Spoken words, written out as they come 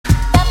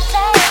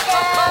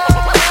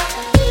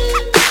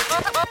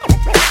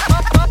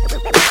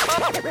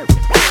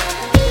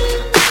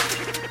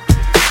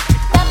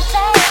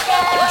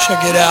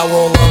Check it out,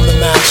 well, I'm the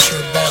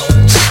master of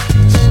balance,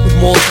 with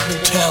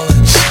multiple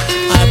talents.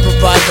 I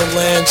provide the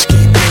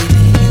landscape,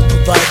 baby, you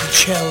provide the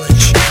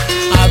challenge.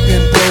 I've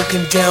been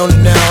broken down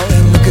and out,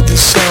 and look at the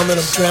sound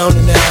that I'm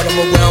drowning out.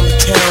 I'm around the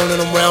town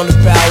and I'm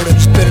roundabout, and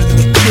it's better than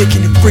a kick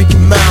in your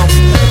freaking mouth.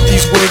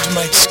 These words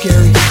might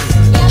scare you,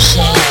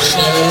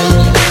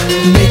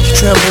 make you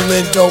tremble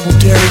and double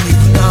dare you.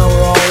 Now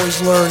we're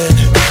always learning,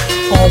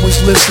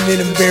 always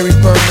listening and very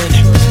burning.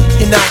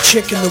 You're not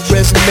checking the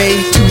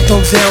resume, 2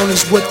 thumbs down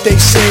is what they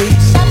say.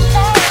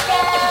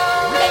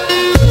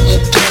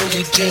 Uptown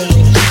get down,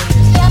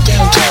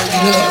 downtown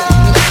get up.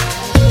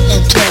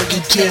 Uptown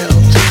get down,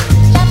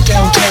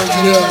 downtown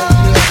get up.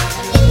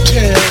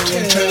 Uptown,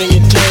 I'm trying to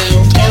get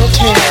down,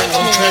 downtown,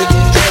 I'm trying to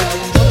get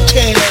down.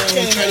 Uptown,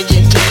 I'm trying to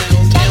get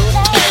down,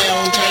 downtown,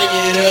 I'm trying to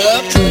get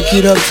up. Drink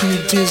it up till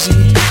you're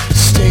dizzy,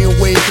 stay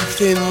awake and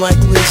thin like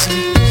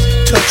Lizzie.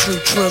 Touch your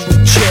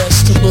trembling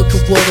chest to look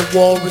at what a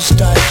walrus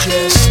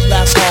digests.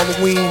 Last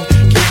Halloween,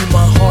 gave you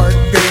my heart.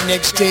 Very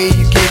next day,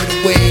 you gave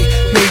it away,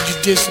 made you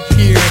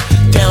disappear.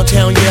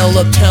 Downtown yell,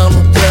 uptown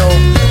rebel.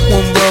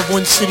 One love,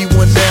 one city,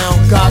 one now.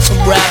 Got some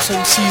raps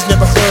MCs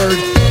never heard.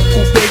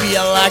 Oh baby,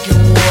 I like it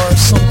war.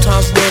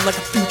 Sometimes run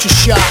like a future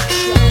shock.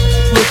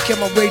 Look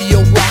at my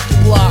radio, rock the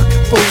block.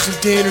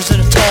 Frozen dinners in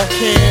a tall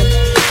can.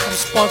 I'm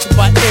sponsored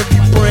by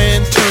every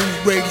brand. Turn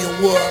your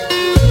radio up.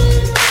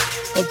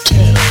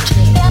 Uptown,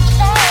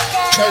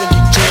 trying to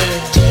get down,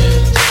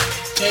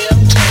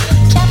 downtown,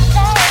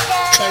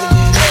 trying to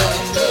get up,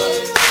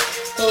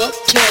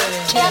 uptown,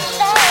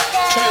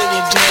 trying to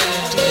get down,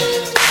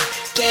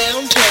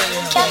 downtown,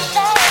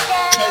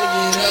 trying to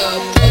get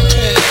up,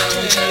 uptown,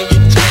 trying to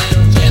get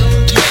down,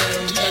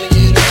 downtown, trying to get up,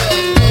 uptown, trying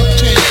to get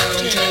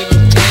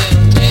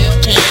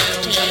down, downtown,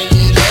 trying to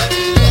get up,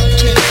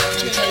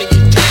 uptown, trying to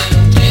get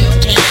down,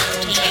 downtown,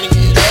 trying to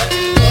get up,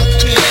 uptown,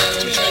 trying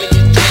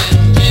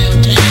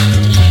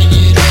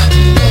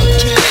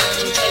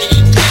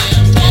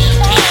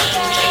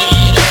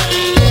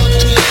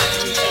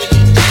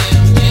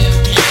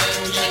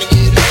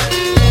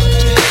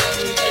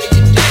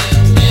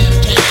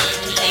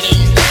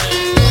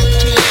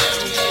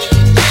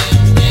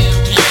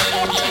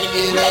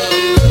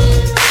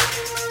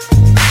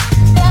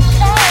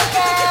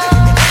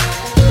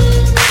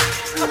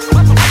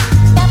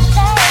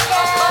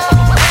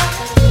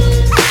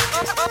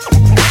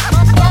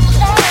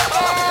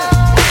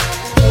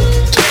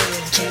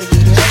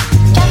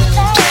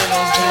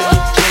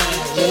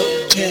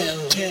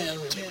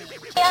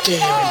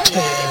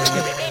get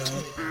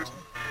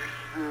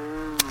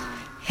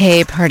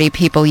Hey, party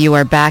people, you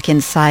are back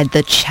inside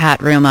the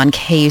chat room on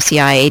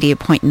KUCI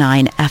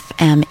 88.9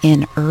 FM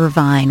in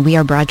Irvine. We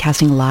are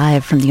broadcasting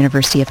live from the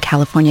University of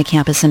California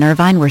campus in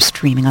Irvine. We're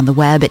streaming on the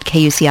web at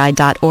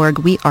kuci.org.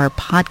 We are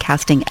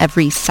podcasting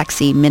every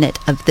sexy minute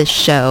of this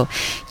show.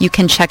 You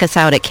can check us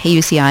out at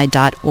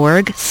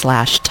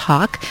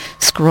kuci.org/talk.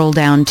 Scroll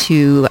down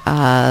to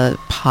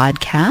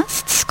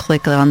podcasts.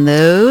 Click on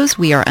those.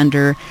 We are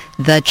under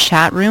the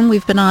chat room.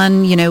 We've been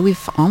on,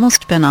 we've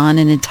almost been on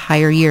an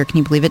entire year. Can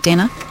you believe it,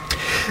 Dana?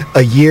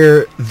 A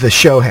year the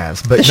show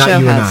has, but not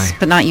you and I.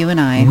 But not you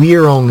and I.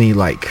 We're only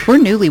We're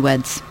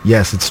newlyweds.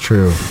 Yes, it's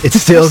true. It's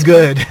still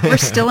good. We're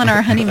still in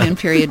our honeymoon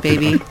period,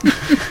 baby.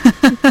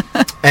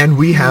 And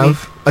we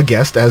have a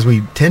guest, as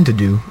we tend to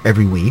do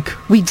every week.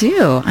 We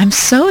do. I'm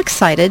so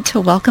excited to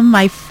welcome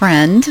my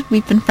friend.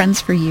 We've been friends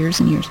for years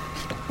and years.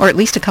 Or at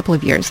least a couple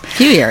of years. A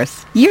few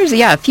years.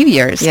 A few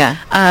years. Yeah.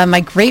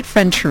 My great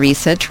friend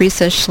Theresa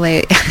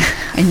Schlee.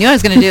 I knew I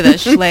was going to do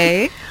this.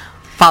 Schlee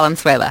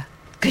Valenzuela.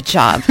 Good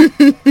job.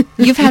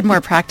 You've had more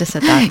practice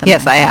at that than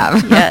Yes, I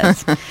have.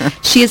 Yes.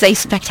 She is a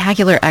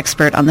spectacular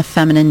expert on the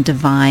feminine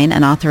divine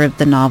and author of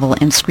the novel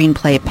and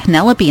screenplay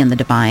Penelope and the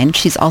Divine.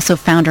 She's also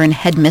founder and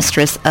head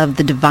mistress of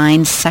the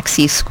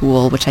DivineSexy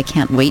School, which I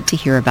can't wait to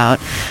hear about,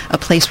 a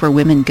place where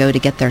women go to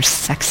get their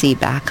sexy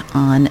back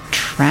on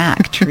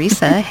track.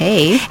 Theresa,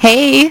 hey.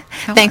 Hey.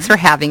 Thanks for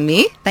having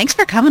me. Thanks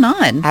for coming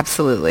on.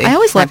 Absolutely. I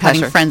always love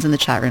having friends in the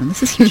chat room.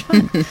 This is huge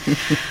fun.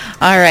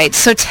 All right.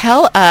 So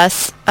tell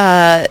us,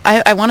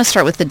 I want to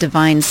start with the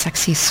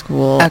DivineSexy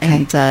School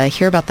and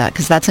hear about that,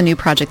 because that's a new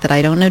project that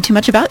I don't know too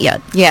much about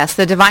yet. Yes,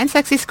 the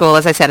DivineSexy School,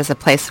 as I said, is a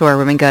place where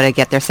women go to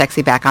get their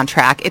sexy back on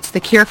track. It's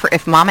the cure for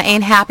if mama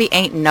ain't happy,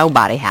 ain't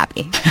nobody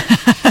happy.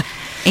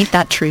 Ain't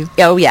that true?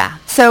 Oh, yeah.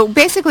 So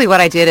basically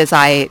what I did is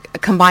I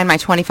combined my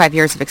 25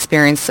 years of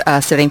experience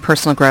studying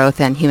personal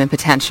growth and human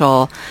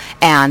potential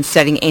and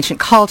studying ancient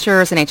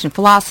cultures and ancient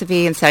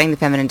philosophy and studying the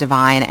feminine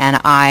divine. And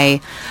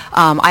I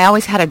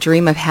always had a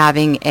dream of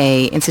having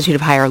a Institute of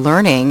Higher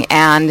Learning,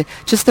 and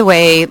just the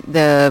way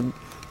the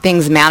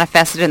things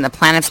manifested and the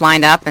planets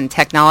lined up and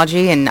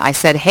technology, and I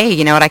said, hey,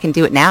 you know what, I can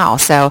do it now.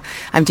 So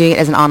I'm doing it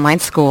as an online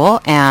school,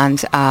 and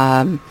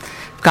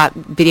got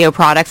video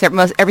products.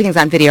 Everything's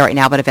on video right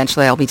now, but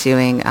eventually I'll be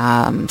doing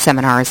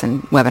seminars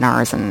and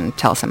webinars and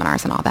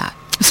teleseminars and all that.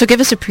 So give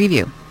us a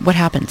preview. What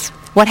happens?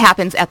 What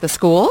happens at the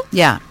school?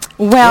 Yeah.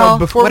 Well,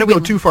 before we go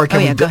too far,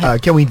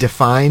 can we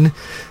define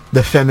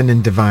the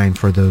feminine divine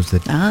for those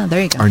that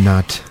there you go. are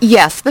not.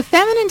 Yes, the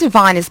feminine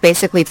divine is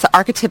basically, it's the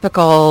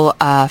archetypical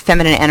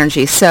feminine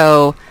energy.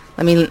 So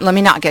let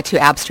me not get too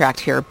abstract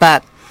here,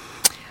 but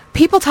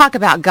people talk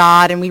about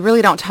God, and we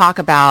really don't talk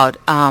about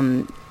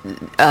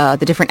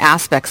the different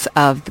aspects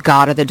of the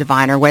God or the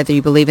divine, or whether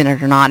you believe in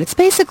it or not. It's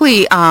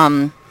basically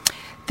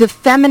the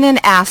feminine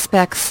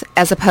aspects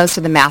as opposed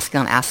to the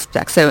masculine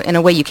aspects. So in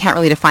a way, you can't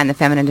really define the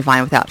feminine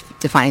divine without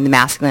defining the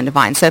masculine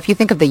divine. So if you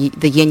think of the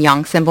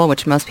yin-yang symbol,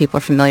 which most people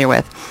are familiar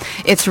with,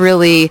 it's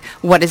really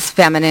what is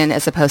feminine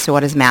as opposed to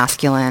what is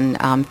masculine.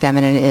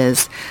 Feminine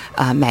is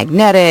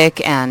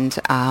magnetic and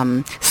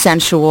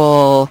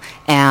sensual,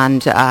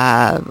 and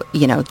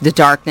the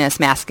darkness.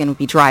 Masculine would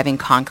be driving,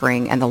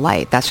 conquering, and the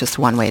light. That's just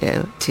one way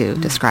to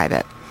describe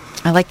it.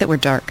 I like that we're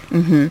dark.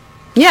 Mm-hmm.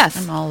 Yes.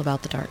 I'm all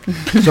about the dark.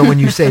 So when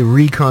you say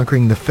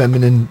reconquering the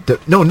feminine,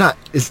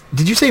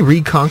 did you say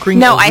reconquering?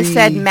 No, I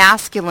said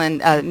masculine.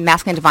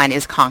 Masculine divine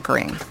is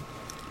conquering.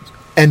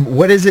 And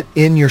what is it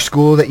in your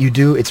school that you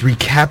do? It's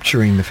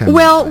recapturing the feminine.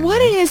 Well, divine, what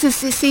right? it is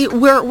you see,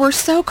 we're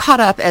so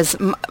caught up as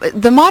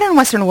the modern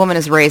Western woman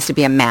is raised to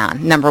be a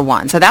man. Number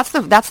one, so that's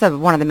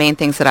one of the main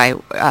things that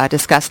I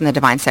discuss in the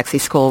Divine Sexy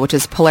School, which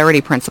is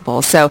polarity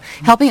principles. So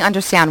helping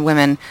understand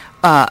women,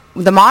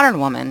 the modern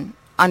woman,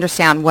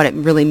 understand what it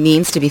really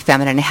means to be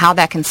feminine and how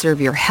that can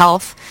serve your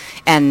health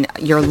and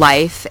your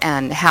life,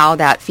 and how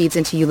that feeds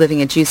into you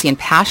living a juicy and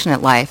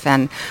passionate life.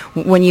 And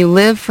when you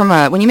live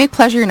when you make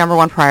pleasure your number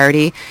one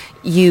priority,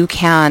 you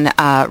can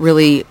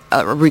really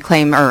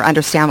reclaim or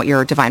understand what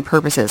your divine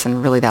purpose is,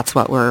 and really that's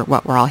what we're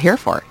all here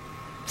for.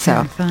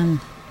 So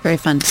very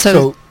fun.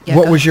 So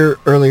what was your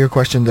earlier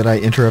question that I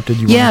interrupted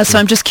you? Yeah, so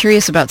I'm just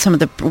curious about some of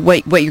the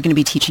what you're going to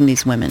be teaching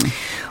these women.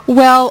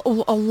 Well,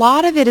 a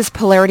lot of it is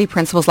polarity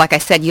principles. Like I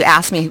said, you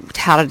asked me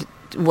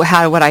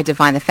how would I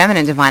define the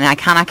feminine divine, and I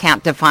kind of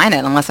can't define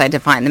it unless I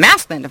define the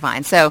masculine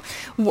divine. So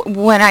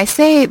when I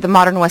say the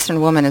modern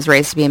Western woman is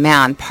raised to be a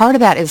man, part of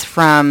that is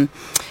from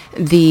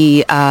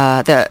the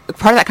part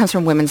of that comes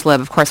from Women's Lib.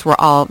 Of course, we're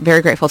all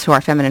very grateful to our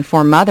feminine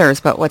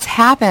foremothers, but what's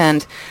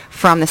happened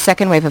from the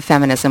second wave of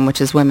feminism, which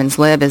is Women's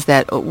Lib, is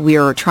that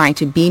we're trying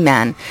to be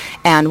men.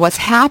 And what's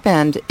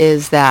happened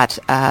is that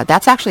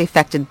that's actually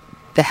affected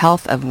the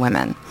health of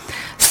women.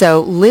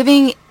 So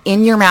living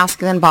in your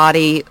masculine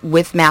body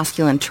with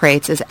masculine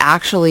traits is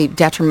actually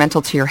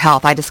detrimental to your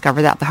health. I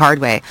discovered that the hard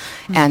way.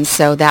 Mm-hmm. And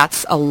so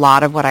that's a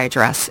lot of what I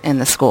address in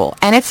the school.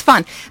 And it's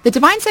fun. The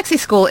Divine Sexy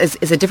School is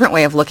a different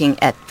way of looking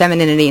at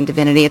femininity and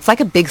divinity. It's like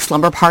a big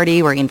slumber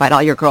party where you invite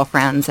all your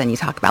girlfriends and you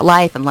talk about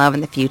life and love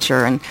and the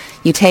future, and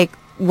you take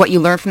what you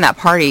learn from that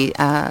party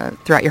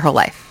throughout your whole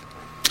life.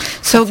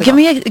 So give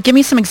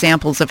me some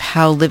examples of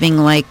how living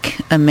like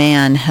a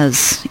man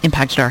has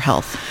impacted our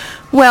health.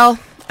 Well,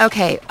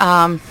 okay.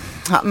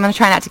 I'm going to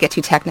try not to get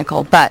too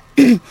technical, but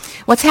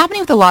what's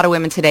happening with a lot of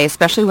women today,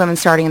 especially women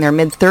starting in their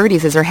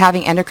mid-30s, is they're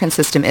having endocrine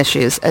system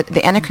issues.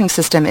 The endocrine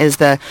system is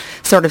the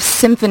sort of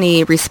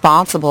symphony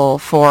responsible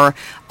for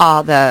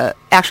the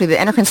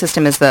endocrine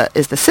system is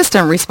the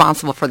system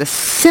responsible for the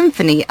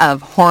symphony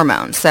of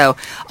hormones. So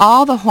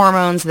all the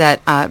hormones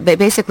that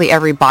basically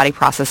every body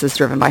process is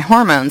driven by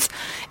hormones,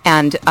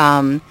 and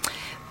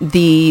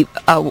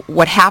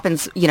what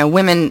happens,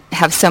 women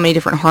have so many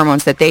different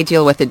hormones that they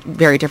deal with it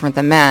very different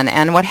than men.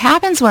 And what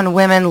happens when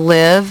women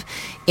live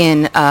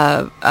in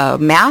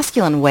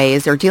masculine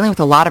ways, they're dealing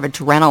with a lot of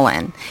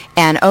adrenaline.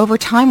 And over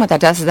time, what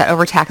that does is that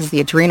overtaxes the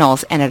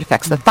adrenals and it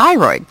affects the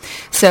thyroid.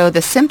 So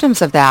the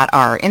symptoms of that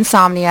are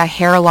insomnia,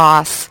 hair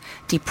loss,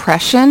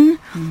 depression.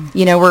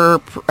 We're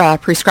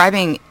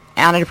prescribing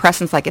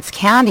antidepressants like it's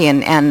candy,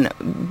 and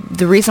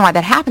the reason why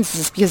that happens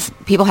is because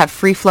people have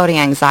free-floating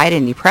anxiety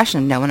and depression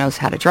and no one knows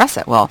how to address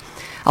it. Well,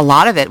 a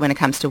lot of it when it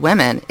comes to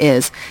women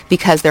is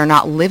because they're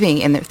not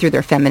living through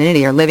their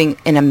femininity, or living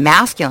in a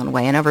masculine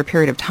way, and over a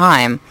period of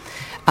time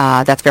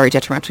that's very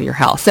detrimental to your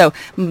health. So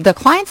the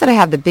clients that I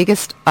have the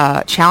biggest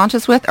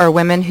challenges with are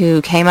women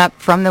who came up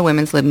from the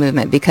Women's Lib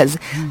movement because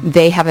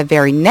they have a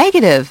very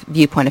negative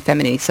viewpoint of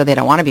femininity, so they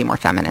don't want to be more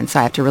feminine. So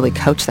I have to really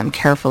coach them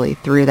carefully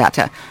through that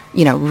to,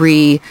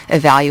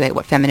 reevaluate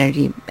what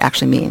femininity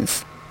actually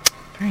means.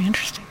 Very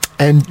interesting.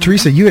 And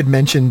Theresa, you had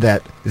mentioned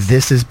that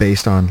this is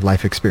based on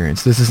life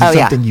experience. This isn't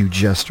something you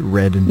just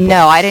read in books.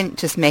 No, I didn't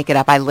just make it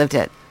up. I lived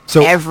it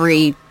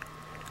every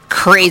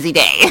crazy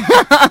day.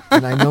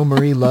 And I know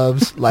Marrie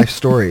loves life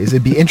stories.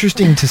 It'd be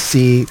interesting to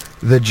see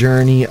the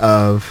journey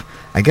of,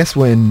 I guess,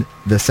 when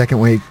the second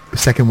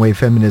wave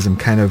feminism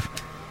kind of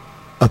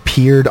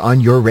appeared on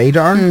your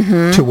radar,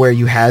 to where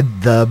you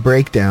had the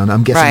breakdown.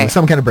 I'm guessing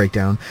some kind of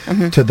breakdown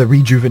to the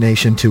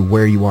rejuvenation to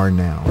where you are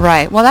now.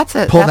 Right. Well,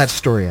 pull that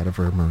story out of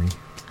her, Marrie.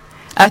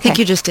 I think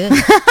you just did. Well,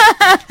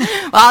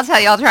 I'll tell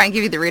you. I'll try and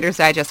give you the Reader's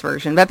Digest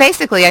version. But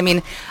basically,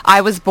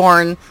 I was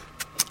born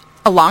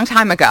a long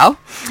time ago,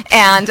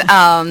 and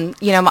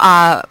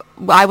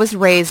I was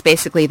raised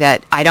basically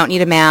that I don't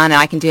need a man,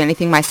 and I can do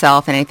anything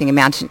myself, and anything a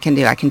man can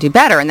do, I can do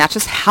better, and that's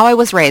just how I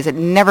was raised. It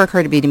never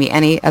occurred to me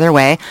any other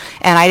way,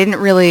 and I didn't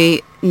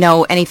really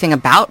know anything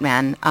about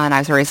men, and I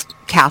was raised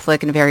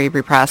Catholic in a very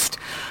repressed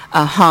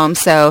home.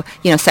 So,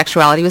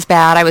 sexuality was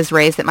bad. I was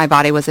raised that my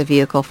body was a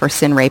vehicle for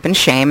sin, rape, and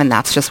shame, and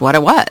that's just what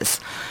it was.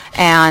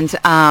 And,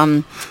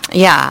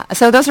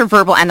 so those are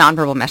verbal and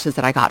nonverbal messages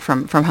that I got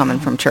from home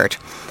and from church.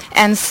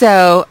 And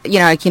so,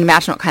 I can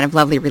imagine what kind of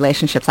lovely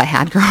relationships I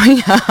had growing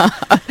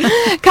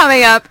up,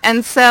 coming up.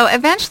 And so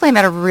eventually I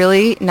met a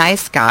really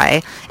nice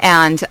guy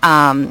and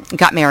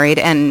got married.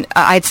 And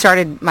I'd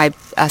started my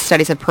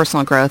studies of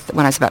personal growth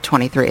when I was about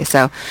 23.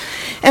 So,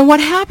 and what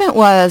happened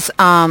was,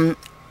 I'm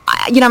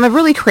a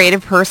really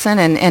creative person,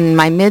 and in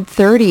my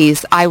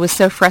mid-30s, I was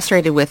so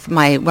frustrated with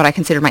what I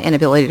considered my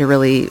inability to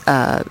really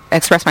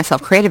express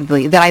myself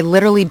creatively that I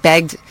literally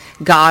begged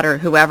God or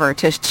whoever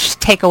to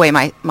take away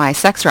my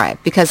sex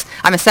drive, because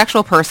I'm a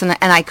sexual person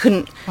and I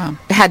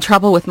had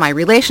trouble with my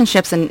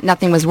relationships and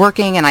nothing was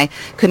working and I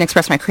couldn't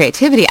express my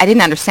creativity. I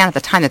didn't understand at the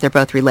time that they're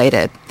both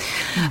related.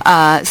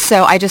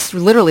 So I just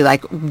literally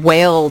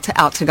wailed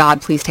out to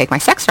God, please take my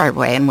sex drive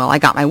away. And I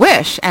got my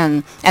wish.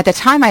 And at the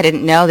time I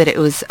didn't know that it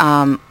was,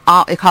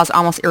 it caused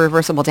almost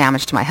irreversible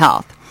damage to my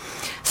health.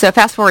 So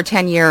fast forward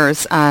 10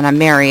 years, and I'm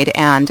married,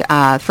 and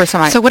first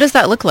time So what does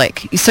that look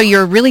like? So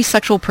you're a really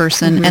sexual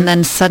person, and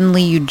then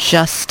suddenly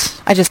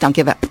I just don't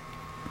give up.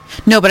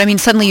 No, but I mean,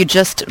 suddenly you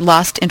just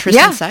lost interest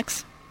in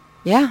sex?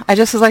 Yeah, I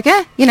just was like,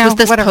 Was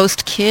this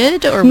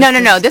post-kid? Or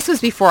No. This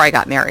was before I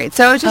got married.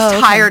 So I was just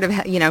tired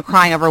of,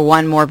 crying over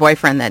one more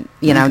boyfriend that,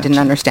 didn't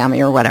understand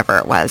me or whatever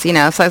it was, So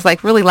I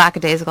was really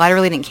lackadaisical. I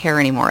really didn't care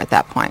anymore at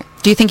that point.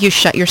 Do you think you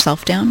shut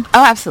yourself down?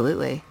 Oh,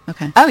 absolutely.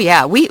 Okay. Oh,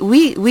 yeah.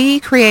 We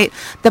create,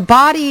 the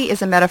body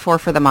is a metaphor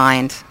for the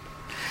mind.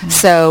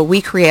 So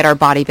we create our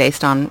body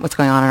based on what's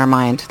going on in our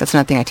mind. That's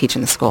another thing I teach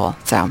in the school.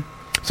 So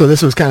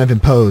this was kind of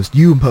imposed.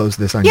 You imposed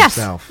this on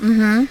yourself.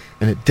 Mm-hmm.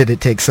 And did it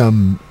take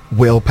some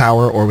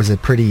willpower, or was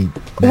it pretty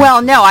natural?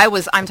 Well, no,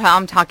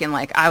 I'm talking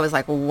I was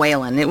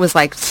wailing. It was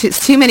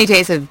too many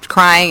days of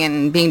crying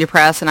and being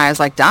depressed, and I was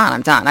done,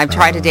 I'm done. I've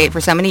tried to date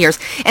for so many years.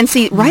 And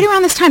see, right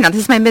around this time, now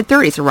this is my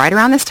mid-30s, so right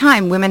around this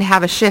time, women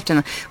have a shift.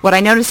 And what I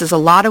noticed is a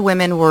lot of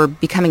women were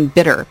becoming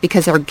bitter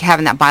because they were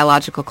having that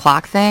biological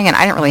clock thing, and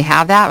I didn't really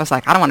have that. I was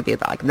I don't want to be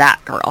like that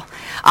girl.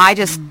 I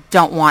just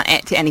don't want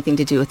anything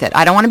to do with it.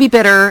 I don't want to be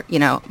bitter.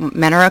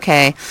 Men are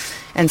okay.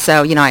 And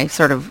so, I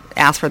sort of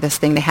asked for this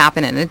thing to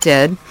happen, and it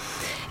did.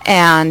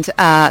 And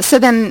so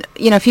then,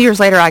 a few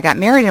years later, I got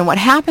married, and what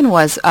happened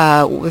was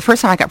the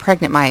first time I got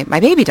pregnant, my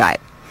baby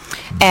died.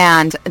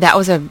 And that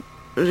was a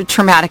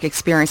traumatic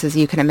experience, as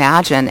you can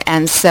imagine.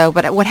 And so,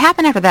 but what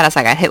happened after that is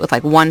I got hit with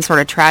one sort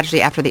of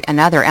tragedy after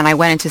another, and I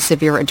went into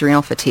severe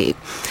adrenal fatigue.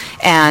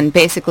 And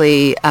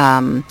basically,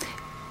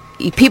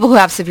 people who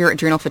have severe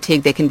adrenal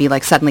fatigue, they can be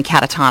suddenly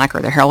catatonic,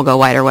 or their hair will go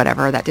white or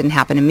whatever. That didn't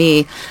happen to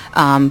me,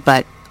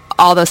 but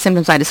all those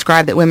symptoms I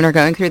described that women are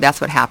going through,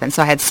 that's what happened.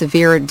 So I had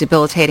severe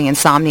debilitating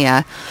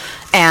insomnia,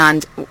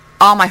 and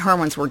all my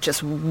hormones were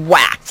just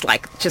whacked,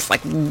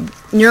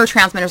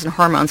 neurotransmitters and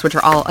hormones, which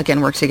are all,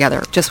 again, work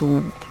together, just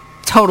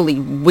totally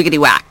wiggity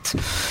whacked.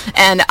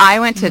 And I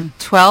went to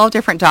 12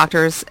 different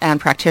doctors and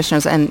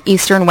practitioners, and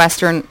Eastern,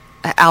 Western,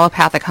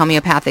 allopathic,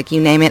 homeopathic,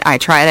 you name it. I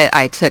tried it.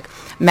 I took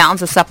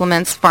mountains of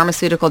supplements,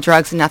 pharmaceutical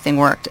drugs, nothing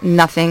worked.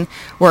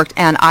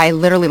 And I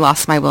literally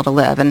lost my will to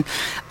live. And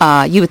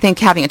you would think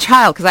having a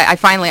child, because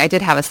I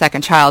did have a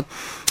second child,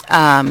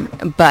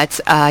 but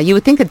you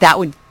would think that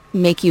would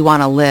make you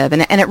want to live.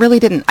 And it really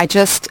didn't. I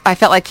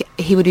felt like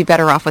he would be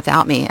better off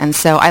without me. And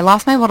so I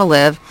lost my will to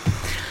live.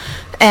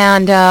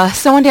 And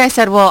so one day I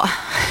said, well,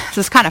 this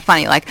is kind of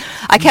funny. I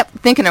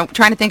kept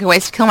trying to think of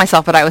ways to kill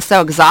myself, but I was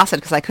so exhausted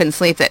because I couldn't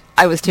sleep that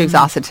I was too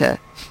exhausted to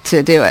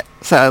do it.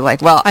 So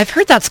well, I've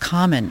heard that's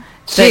common.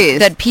 Jeez.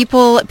 That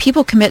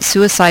people commit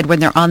suicide when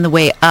they're on the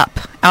way up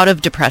out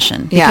of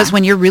depression, because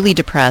when you're really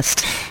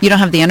depressed, you don't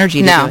have the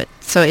energy to do it.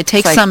 So it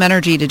takes some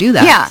energy to do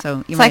that. Yeah.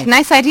 So it's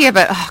nice idea,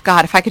 but oh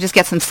God, if I could just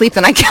get some sleep,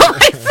 then I'd kill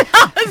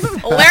myself. This is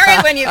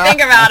hilarious when you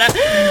think about it.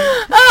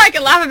 Oh, I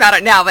can laugh about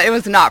it now, but it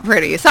was not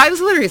pretty. So I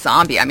was literally a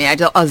zombie. I mean,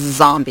 a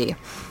zombie.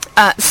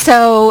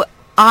 So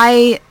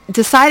I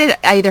decided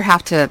I either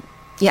have to,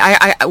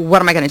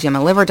 what am I going to do? I'm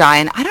going to live or die.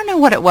 And I don't know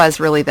what it was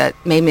really that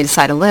made me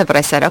decide to live, but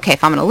I said, okay,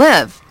 if I'm going to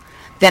live,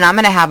 then I'm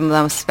going to have the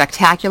most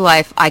spectacular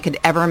life I could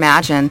ever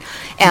imagine.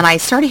 And I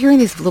started hearing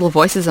these little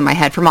voices in my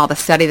head from all the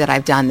study that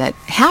I've done that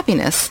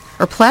happiness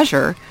or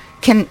pleasure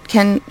can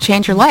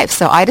change your life.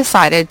 So I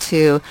decided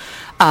to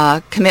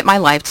commit my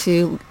life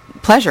to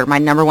pleasure, my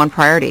number one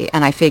priority.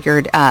 And I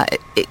figured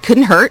it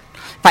couldn't hurt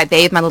if I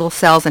bathed my little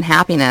cells in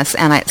happiness,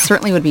 and it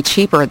certainly would be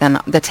cheaper than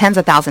the tens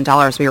of thousands of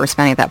dollars we were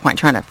spending at that point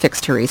trying to fix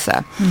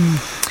Theresa.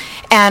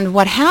 And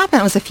what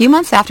happened was a few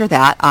months after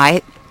that,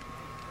 I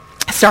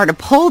started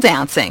pole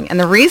dancing. And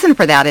the reason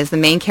for that is the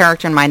main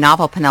character in my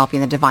novel, Penelope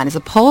and the Divine, is a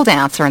pole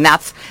dancer. And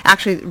that's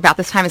actually about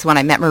this time is when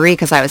I met Marrie,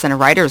 because I was in a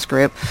writer's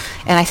group.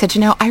 And I said,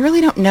 I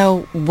really don't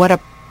know what a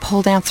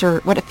pole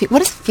dancer, what does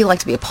it feel like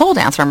to be a pole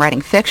dancer? I'm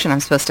writing fiction. I'm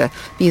supposed to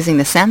be using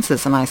the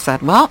senses. And I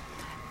said, well,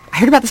 I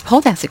heard about this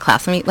pole dancing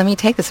class. Let me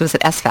take this. It was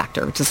at S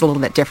Factor, which is a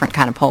little bit different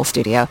kind of pole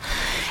studio.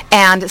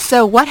 And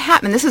so what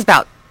happened, this is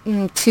about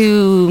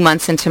 2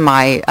 months into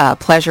my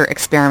pleasure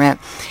experiment.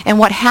 And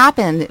what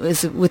happened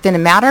was within a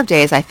matter of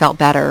days, I felt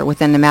better.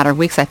 Within a matter of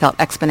weeks, I felt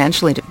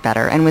exponentially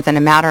better. And within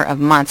a matter of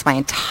months, my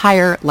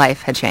entire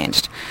life had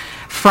changed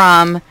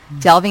from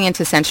delving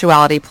into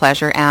sensuality,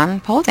 pleasure,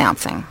 and pole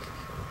dancing.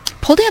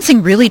 Pole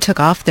dancing really took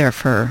off there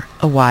for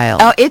a while.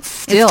 Oh, it's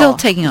still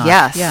taking off.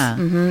 Yes. Yeah.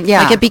 Mm-hmm.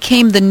 Yeah. Like it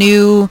became the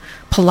new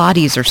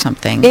Pilates or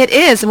something. It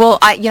is. Well,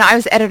 I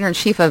was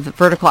editor-in-chief of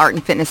Vertical Art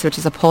and Fitness, which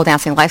is a pole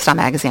dancing lifestyle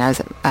magazine. I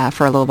was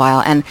for a little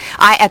while, and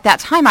at that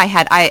time I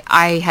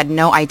had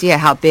no idea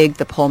how big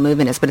the pole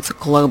movement is, but it's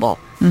global.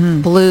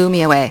 Mm-hmm. Blew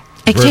me away.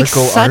 It takes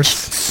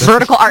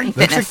vertical art and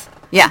fitness.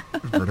 Yeah.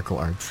 Vertical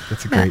arts.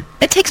 That's great.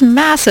 It takes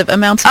massive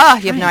amounts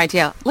of you have no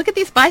idea. Look at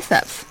these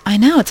biceps. I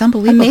know. It's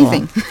unbelievable.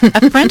 Amazing.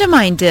 A friend of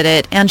mine did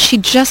it, and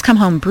she'd just come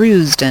home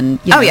bruised,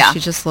 and she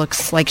just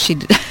looks like she...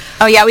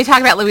 Oh, yeah. We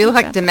look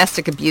like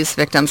domestic abuse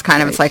victims,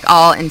 kind of. It's like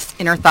all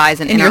inner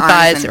thighs and inner arms.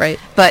 Thighs, right.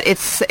 But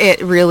it's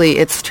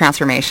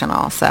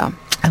transformational, so...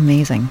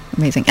 Amazing.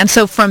 And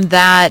so from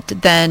that,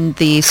 then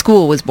the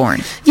school was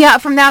born. Yeah,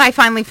 from that I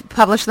finally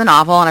published the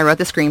novel and I wrote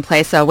the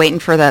screenplay. So waiting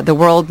for the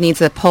World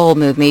Needs a Pole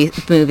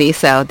movie.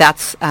 So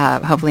that's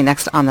hopefully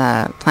next on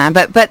the plan.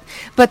 But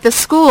the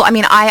school,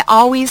 I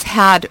always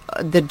had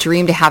the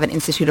dream to have an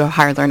institute of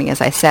higher learning, as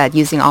I said,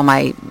 using all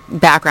my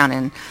background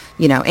in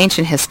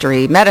ancient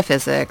history,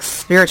 metaphysics,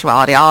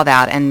 spirituality, all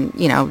that, and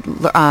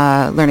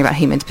learning about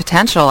human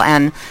potential.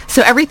 And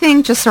so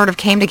everything just sort of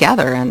came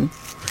together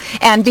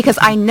and because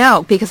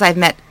I've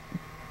met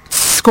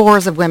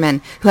scores of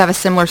women who have a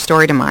similar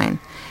story to mine,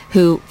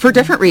 who, for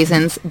different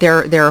reasons,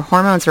 their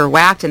hormones are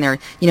whacked and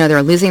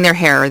they're losing their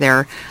hair,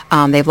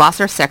 they've lost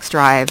their sex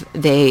drive,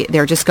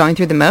 they're just going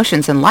through the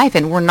motions in life,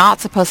 and we're not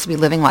supposed to be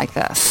living like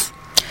this.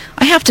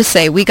 I have to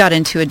say, we got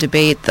into a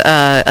debate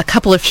a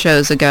couple of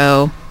shows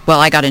ago.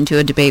 Well, I got into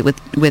a debate with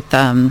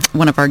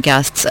one of our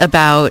guests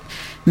about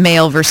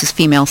male versus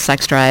female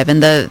sex drive,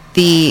 and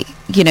the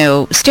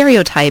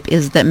stereotype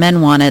is that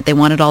men want it, they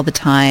want it all the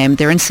time,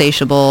 they're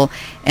insatiable,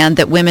 and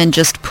that women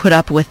just put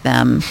up with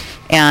them,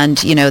 and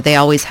they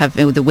always have,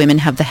 the women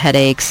have the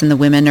headaches, and the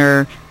women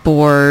are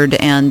bored,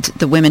 and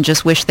the women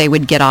just wish they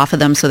would get off of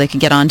them so they could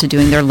get on to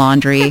doing their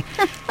laundry.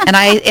 and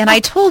I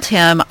told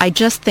him, I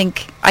just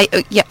think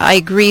I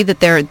agree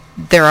that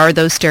there are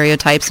those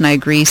stereotypes, and I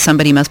agree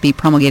somebody must be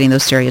promulgating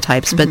those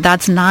stereotypes, mm-hmm. but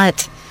that's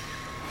not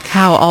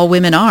how all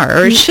women are,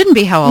 or it shouldn't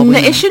be how all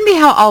women are. It shouldn't be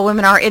how all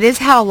women are. It is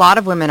how a lot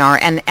of women are,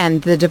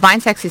 and the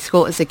DivineSexy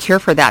School is a cure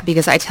for that,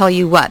 because I tell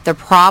you what, the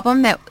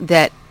problem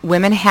that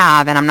women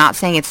have, and I'm not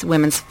saying it's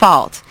women's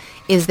fault,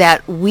 is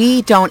that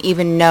we don't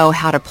even know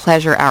how to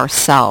pleasure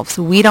ourselves.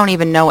 We don't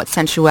even know what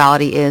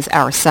sensuality is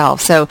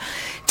ourselves. So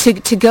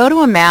to go to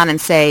a man and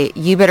say,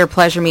 you better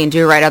pleasure me and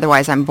do it right,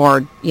 otherwise I'm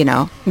bored,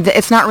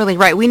 it's not really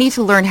right. We need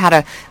to learn how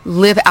to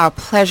live our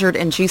pleasured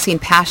and juicy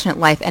and passionate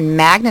life and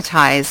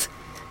magnetize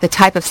the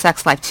type of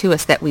sex life to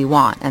us that we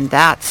want. And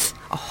that's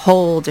a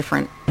whole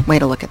different way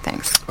to look at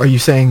things. Are you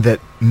saying that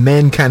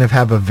men kind of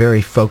have a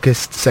very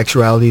focused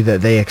sexuality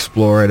that they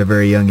explore at a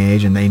very young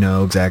age and they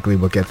know exactly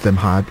what gets them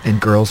hot, and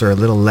girls are a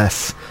little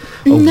less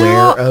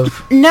aware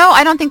of? No,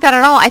 I don't think that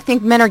at all. I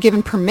think men are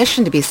given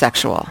permission to be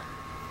sexual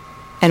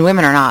and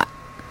women are not.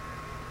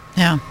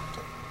 Yeah.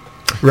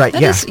 Right,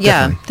 that yeah. Is,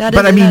 yeah.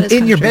 But I mean,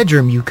 in your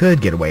bedroom you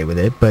could get away with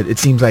it, but it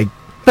seems like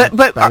But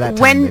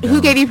who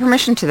gave you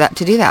permission to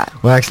do that?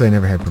 Well, actually, I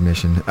never had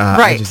permission.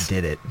 Right. I just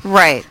did it.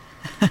 Right.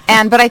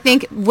 But I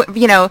think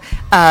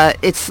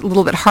it's a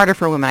little bit harder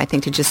for women, I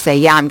think, to just say,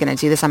 yeah, I'm going to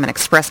do this. I'm going to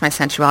express my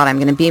sensuality. I'm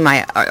going to be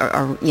my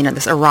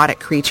this erotic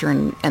creature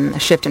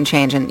and shift and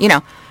change. And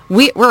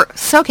we're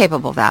so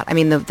capable of that. I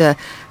mean, the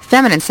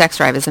feminine sex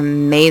drive is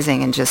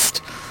amazing and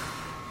just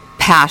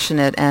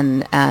passionate,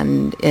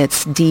 and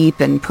it's deep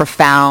and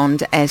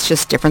profound, and it's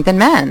just different than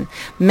men.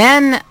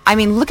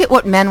 Look at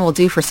what men will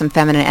do for some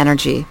feminine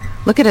energy.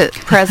 Look at a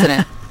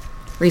president,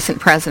 recent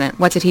president.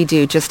 What did he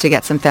do just to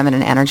get some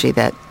feminine energy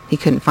that he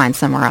couldn't find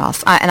somewhere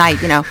else?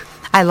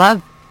 I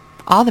love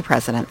all the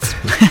presidents,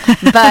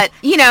 but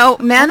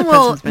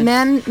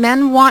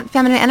men want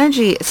feminine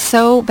energy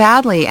so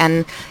badly,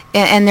 and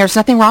there's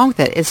nothing wrong with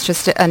it. It's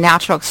just a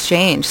natural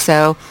exchange.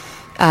 So.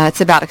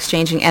 It's about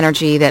exchanging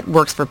energy that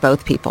works for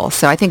both people.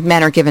 So I think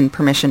men are given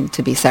permission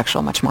to be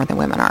sexual much more than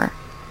women are.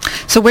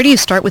 So where do you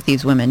start with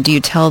these women? Do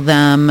you tell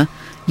them,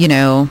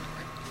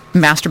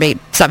 masturbate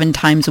 7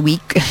 times a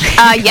week?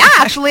 Yeah,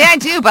 actually I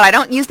do, but I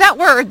don't use that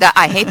word.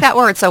 I hate that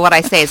word. So what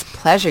I say is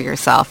pleasure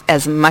yourself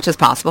as much as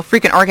possible.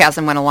 Frequent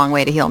orgasm went a long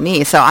way to heal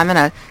me, so I'm going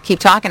to keep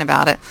talking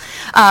about it.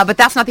 But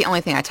that's not the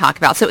only thing I talk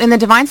about. So in the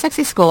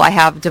DivineSexy School, I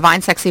have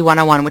DivineSexy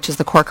 101, which is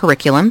the core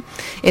curriculum.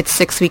 It's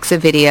 6 weeks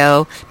of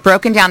video,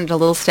 broken down into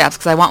little steps,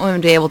 because I want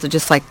women to be able to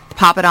just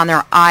pop it on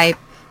their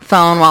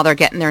iPhone while they're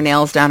getting their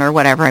nails done or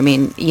whatever.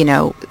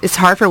 It's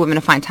hard for women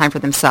to find time for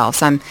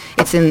themselves.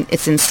 It's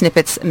in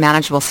snippets,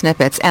 manageable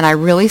snippets, and I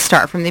really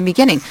start from the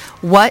beginning.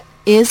 What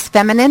is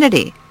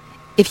femininity?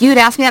 If you had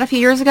asked me that a few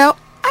years ago,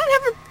 I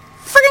didn't have a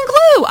freaking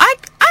clue. I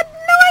had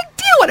no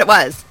idea what what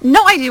it was.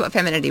 No idea what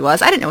femininity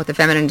was. I didn't know what the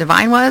feminine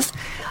divine was.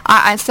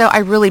 So I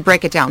really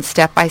break it down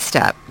step by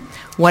step.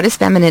 What is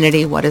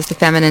femininity? What is the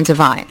feminine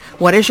divine?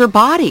 What is your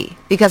body?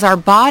 Because our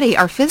body,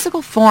 our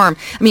physical form,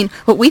 I mean,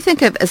 what we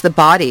think of as the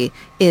body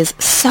is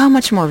so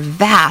much more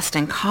vast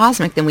and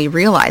cosmic than we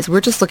realize.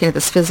 We're just looking at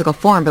this physical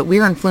form, but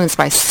we're influenced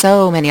by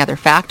so many other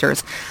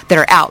factors that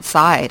are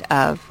outside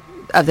of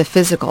the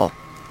physical.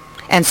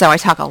 And so I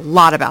talk a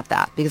lot about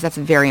that because that's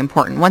very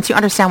important. Once you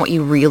understand what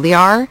you really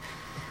are,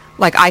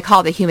 like I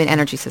call it the human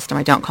energy system,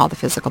 I don't call it the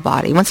physical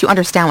body. Once you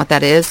understand what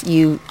that is,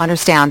 you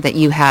understand that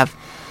you have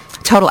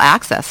total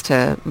access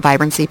to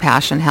vibrancy,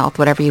 passion, health,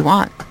 whatever you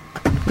want,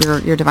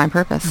 your divine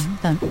purpose.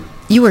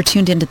 You were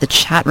tuned into the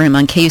chat room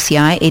on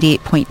KUCI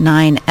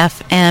 88.9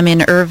 FM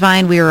in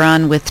Irvine. We were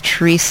on with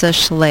Theresa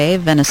Schlee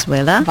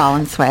Valenzuela.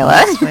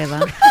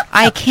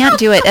 I can't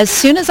do it. As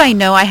soon as I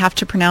know I have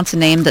to pronounce a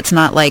name that's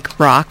not like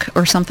rock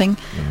or something,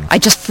 I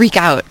just freak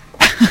out.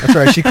 That's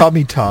right. She called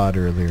me Todd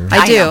earlier.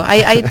 I do.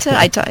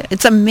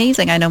 It's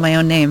amazing. I know my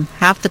own name.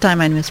 Half the time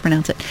I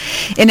mispronounce it.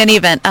 In any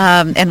event,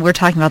 and we're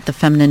talking about the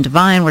feminine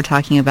divine. We're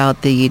talking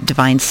about the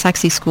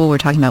DivineSexy School. We're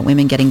talking about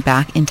women getting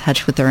back in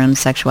touch with their own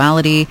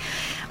sexuality.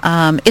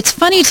 It's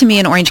funny to me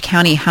in Orange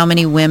County how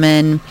many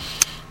women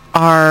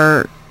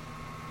are,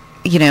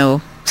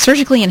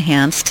 surgically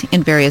enhanced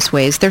in various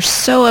ways. They're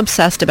so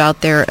obsessed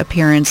about their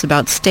appearance,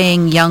 about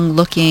staying young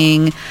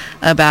looking,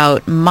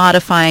 about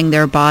modifying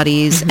their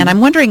bodies. And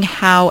I'm wondering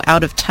how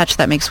out of touch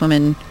that makes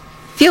women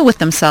feel with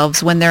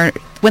themselves when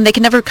they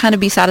can never kind of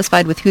be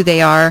satisfied with who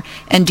they are.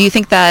 And do you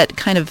think that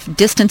kind of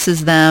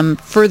distances them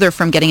further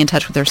from getting in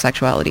touch with their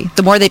sexuality,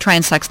 the more they try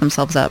and sex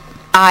themselves up?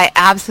 I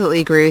absolutely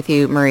agree with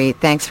you, Marie.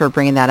 Thanks for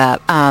bringing that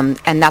up.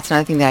 And that's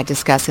another thing that I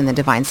discuss in the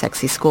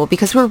DivineSexy School,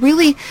 because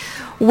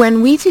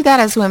when we do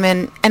that as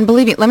women, and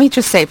believe me, let me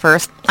just say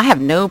first, I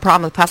have no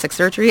problem with plastic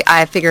surgery.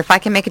 I figure if I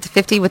can make it to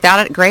 50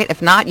 without it, great.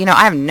 If not,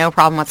 I have no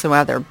problem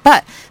whatsoever.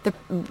 But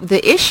the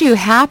issue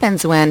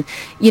happens when,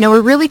 we're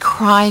really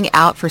crying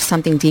out for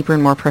something deeper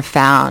and more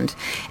profound.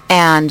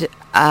 And,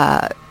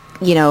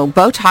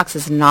 Botox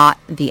is not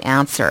the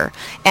answer.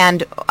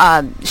 And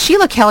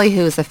Sheila Kelly,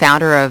 who is the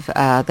founder of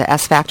the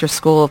S Factor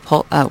School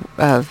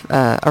of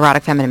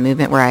Erotic Feminine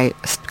Movement, where I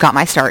got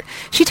my start,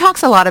 she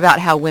talks a lot about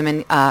how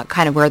women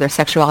kind of wear their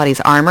sexuality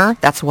as armor.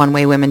 That's one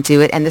way women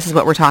do it, and this is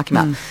what we're talking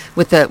about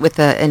with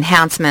the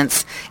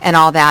enhancements and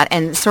all that,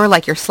 and sort of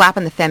like you're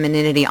slapping the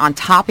femininity on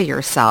top of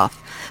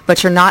yourself,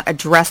 but you're not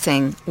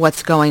addressing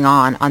what's going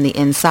on the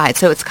inside.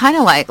 So it's kind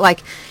of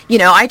like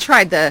I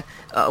tried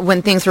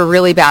when things were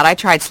really bad, I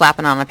tried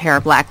slapping on a pair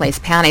of black lace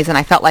panties, and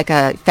I felt like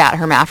a fat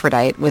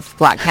hermaphrodite with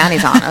black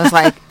panties on. I was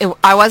like,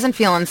 I wasn't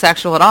feeling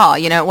sexual at all.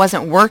 It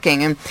wasn't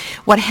working. And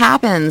what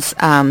happens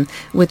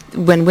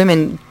when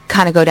women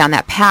kind of go down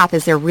that path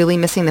is they're really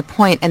missing the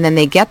point, and then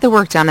they get the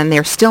work done, and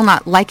they're still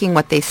not liking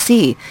what they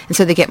see, and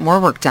so they get more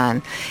work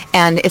done.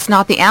 And it's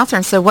not the answer.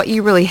 And so what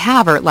you really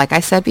have are, like I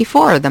said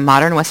before, the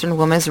modern Western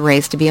woman is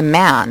raised to be a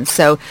man.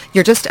 So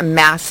you're just a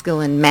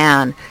masculine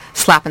man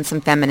slapping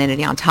some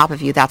femininity on top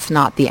of you. That's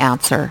not the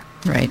answer.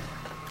 Right.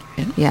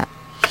 Yeah.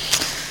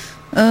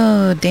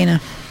 Oh,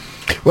 Dana.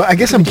 Well, I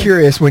guess I'm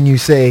curious when you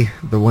say,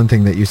 the one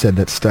thing that you said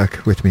that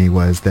stuck with me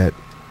was that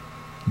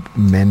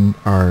men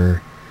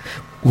are,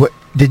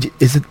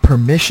 is it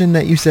permission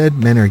that you said?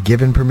 Men are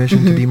given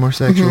permission to be more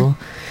sexual?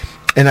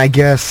 And I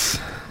guess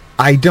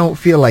I don't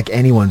feel like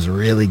anyone's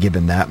really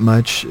given that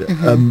much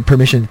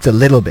permission. It's a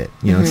little bit,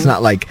 it's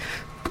not like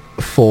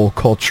full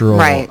cultural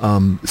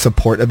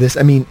support of this.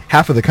 I mean,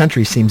 half of the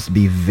country seems to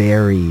be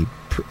very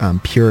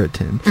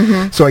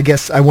Puritan. So I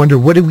guess I wonder,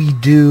 what do we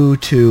do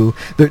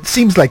it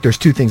seems like there's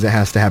two things that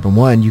has to happen.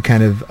 One, you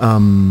kind of,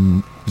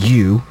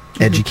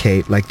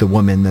 educate like the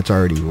woman that's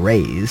already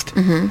raised,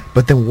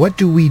 but then what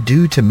do we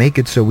do to make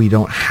it so we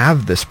don't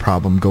have this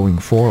problem going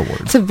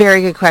forward? It's a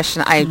very good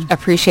question. I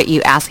appreciate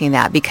you asking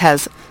that,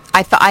 because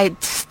I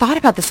thought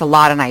about this a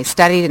lot, and I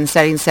studied and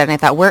I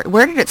thought,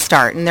 where did it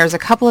start? And there's a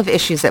couple of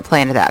issues that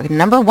play into that.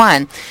 Number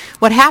one,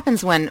 what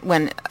happens when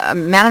a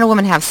man and a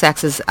woman have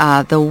sex is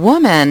the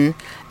woman,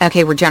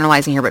 okay, we're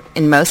generalizing here, but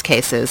in most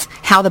cases,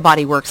 how the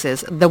body works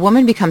is the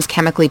woman becomes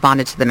chemically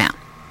bonded to the man.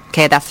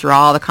 Okay, that's through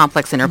all the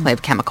complex interplay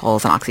of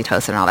chemicals and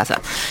oxytocin and all that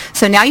stuff.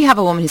 So now you have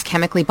a woman who's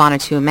chemically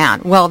bonded to a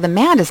man. Well, the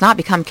man does not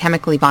become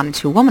chemically bonded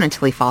to a woman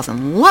until he falls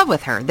in love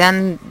with her.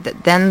 Then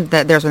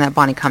there's when that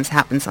bonding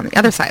happens on the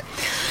other side.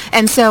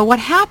 And so what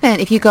happened,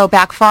 if you go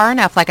back far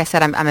enough, like I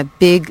said, I'm a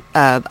big,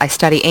 I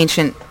study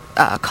ancient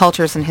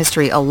cultures and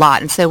history a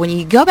lot. And so when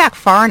you go back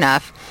far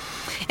enough,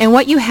 and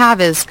what you have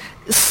is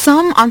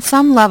on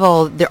some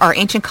level, our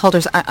ancient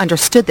cultures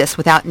understood this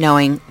without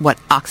knowing what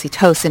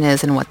oxytocin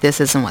is and what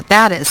this is and what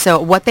that is. So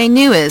what they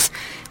knew is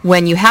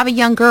when you have a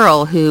young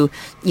girl who,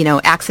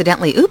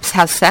 accidentally,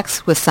 has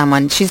sex with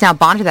someone, she's now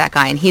bonded to that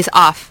guy, and he's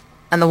off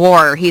on the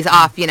war, or he's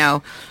off,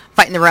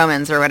 fighting the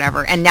Romans or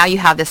whatever. And now you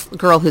have this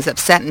girl who's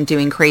upset and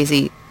doing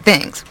crazy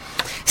things.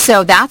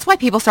 So that's why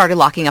people started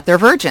locking up their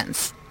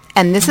virgins.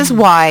 And this is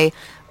why,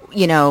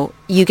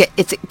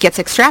 it gets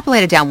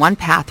extrapolated down one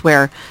path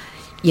where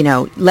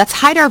let's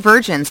hide our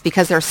virgins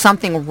because there's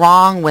something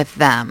wrong with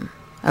them,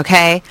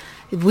 okay?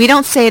 We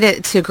don't say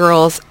to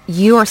girls,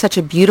 you are such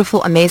a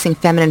beautiful, amazing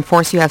feminine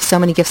force. You have so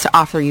many gifts to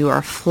offer. You are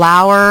a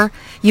flower.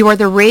 You are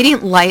the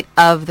radiant light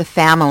of the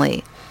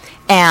family.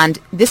 And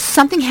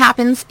something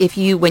happens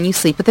when you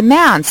sleep with a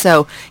man.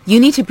 So you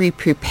need to be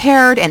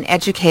prepared and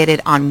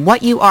educated on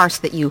what you are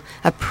so that you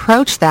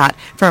approach that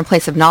from a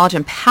place of knowledge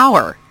and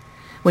power.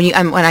 When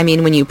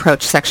you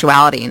approach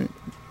sexuality and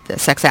the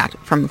sex act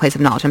from a place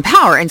of knowledge and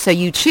power. And so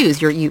you choose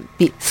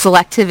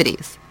selectivity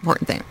is an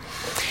important thing.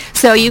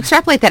 So you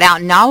extrapolate that out.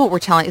 And now what we're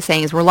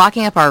saying is we're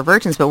locking up our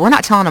virgins, but we're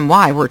not telling them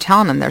why. We're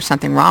telling them there's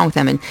something wrong with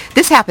them. And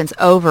this happens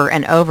over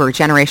and over,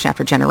 generation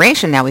after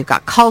generation. Now we've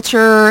got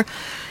culture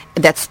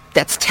that's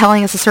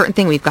telling us a certain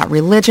thing. We've got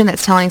religion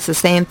that's telling us the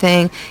same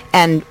thing,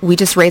 and we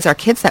just raise our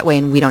kids that way,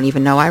 and we don't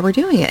even know why we're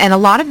doing it. And a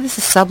lot of this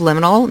is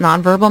subliminal,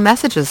 nonverbal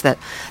messages that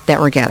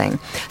we're getting.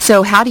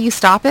 So how do you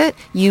stop it?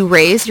 You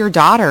raise your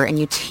daughter, and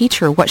you teach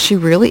her what she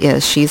really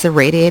is. She's a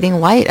radiating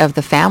light of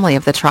the family,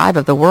 of the tribe,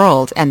 of the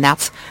world, and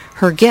that's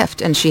her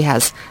gift. And she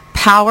has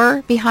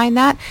power behind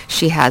that.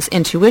 She has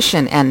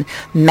intuition and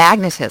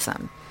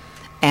magnetism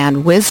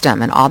and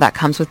wisdom, and all that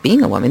comes with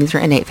being a woman. These are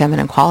innate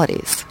feminine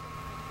qualities.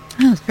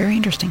 Oh, it's very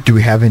interesting. Do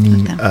we have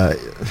any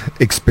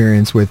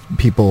experience with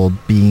people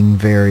being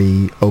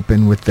very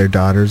open with their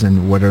daughters,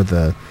 and what are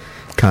the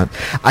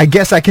I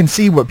guess I can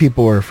see what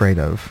people are afraid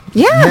of.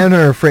 Yeah. Men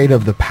are afraid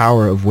of the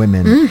power of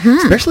women,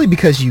 especially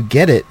because you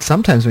get it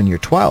sometimes when you're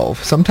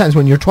 12. Sometimes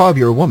when you're 12,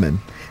 you're a woman,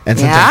 and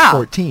sometimes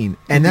 14.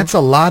 And that's a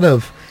lot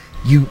of,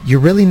 you're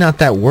really not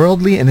that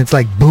worldly, and it's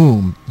like,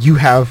 boom, you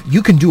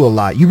can do a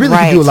lot. You really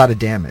can do a lot of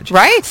damage.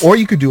 Right. Or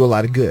you could do a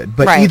lot of good.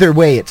 But either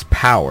way, it's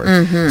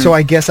power. So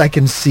I guess I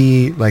can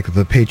see, like,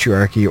 the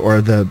patriarchy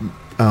or the,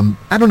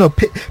 I don't know,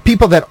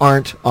 people that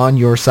aren't on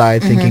your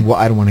side thinking, well,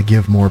 I don't want to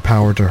give more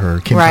power to her.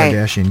 Kim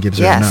Kardashian gives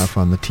her enough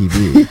on the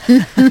TV.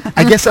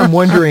 I guess I'm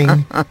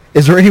wondering,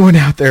 is there anyone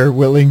out there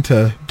willing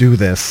to do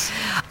this?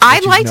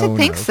 I'd like to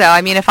think so.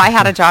 I mean, if I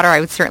had a daughter, I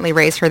would certainly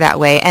raise her that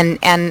way. And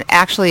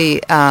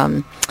actually,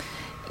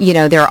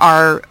 there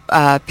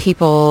are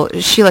people,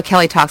 Sheila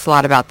Kelly talks a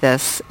lot about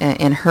this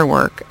in her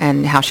work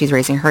and how she's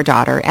raising her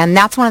daughter. And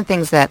that's one of the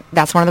things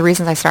that's one of the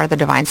reasons I started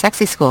the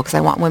DivineSexy School, because I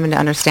want women to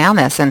understand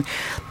this, and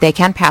they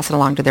can pass it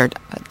along to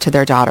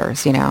their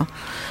daughters,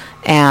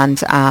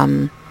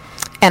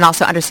 and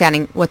also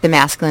understanding what the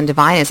masculine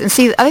divine is. And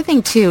see, the other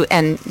thing too,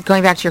 and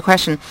going back to your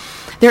question,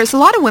 there's a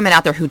lot of women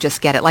out there who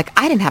just get it. Like,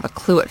 I didn't have a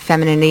clue what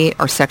femininity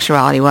or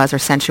sexuality was, or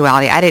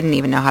sensuality. I didn't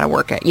even know how to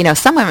work it.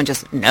 Some women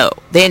just know.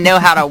 They know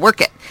how to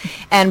work it.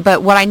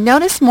 But what I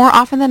notice more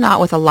often than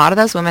not with a lot of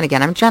those women,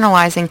 again, I'm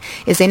generalizing,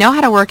 is they know how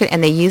to work it,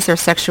 and they use their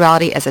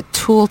sexuality as a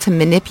tool to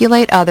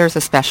manipulate others,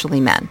 especially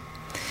men.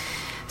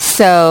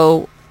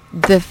 So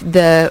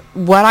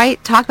what I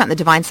talk about in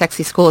the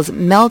DivineSexy School is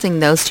melding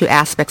those two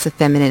aspects of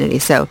femininity.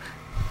 So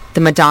the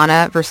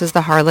Madonna versus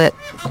the harlot,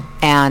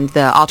 and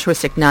the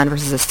altruistic nun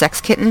versus the sex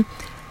kitten.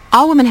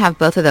 All women have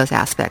both of those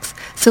aspects.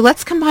 So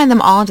let's combine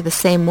them all into the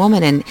same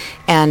woman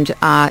and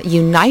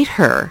unite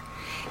her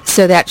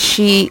so that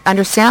she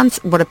understands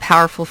what a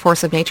powerful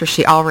force of nature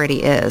she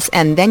already is.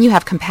 And then you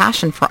have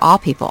compassion for all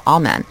people, all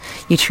men.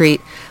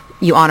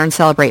 You honor and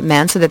celebrate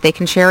men so that they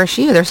can cherish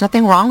you. There's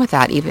nothing wrong with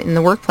that, even in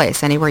the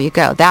workplace, anywhere you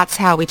go. That's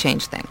how we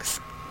change things.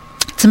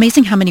 It's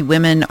amazing how many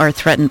women are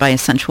threatened by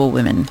sensual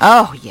women.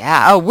 Oh,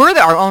 yeah. Oh, we're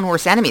our own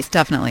worst enemies.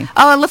 Definitely.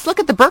 Oh, and let's look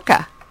at the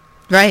burqa.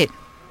 Right.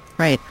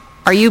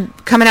 Are you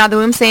coming out of the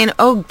womb saying,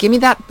 oh, give me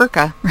that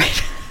burqa?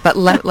 Right. But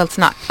let's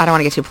not, I don't want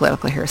to get too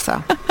political here,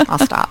 so I'll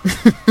stop.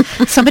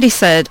 Somebody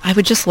said, I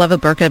would just love a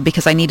burqa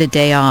because I need a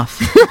day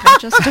off. I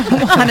just don't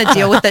want to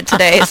deal with it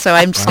today, so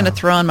I'm just going to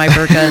throw on my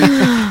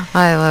burqa.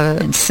 I love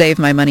it. And save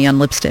my money on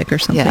lipstick or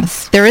something.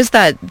 Yes. There is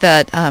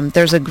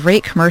there's a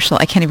great commercial,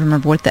 I can't even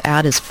remember what the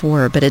ad is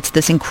for, but it's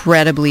this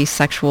incredibly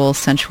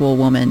sensual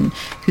woman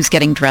who's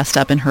getting dressed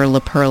up in her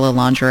La Perla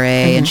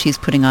lingerie, and she's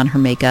putting on her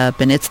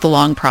makeup, and it's the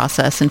long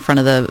process in front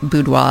of the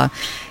boudoir.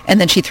 And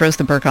then she throws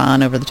the burqa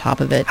on over the top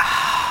of it.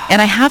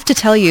 And I have to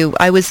tell you,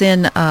 I was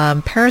in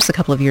Paris a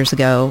couple of years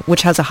ago,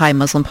 which has a high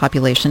Muslim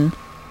population.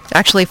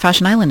 Actually,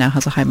 Fashion Island now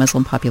has a high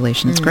Muslim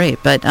population. It's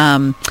great. But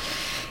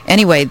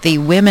anyway, the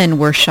women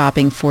were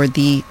shopping for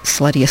the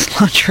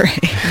sluttiest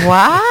lingerie.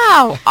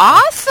 Wow.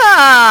 Awesome.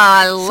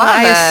 I love it.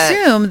 I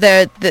assume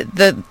that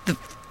the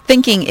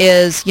thinking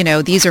is,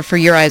 these are for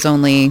your eyes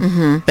only,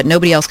 but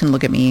nobody else can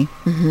look at me,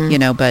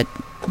 but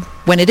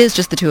when it is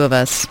just the two of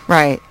us.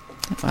 Right.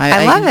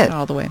 I love it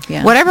all the way.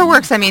 Yeah. Whatever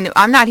works. I mean,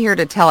 I'm not here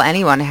to tell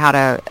anyone how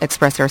to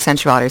express their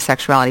sensuality or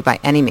sexuality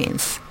by any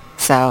means.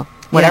 So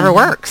whatever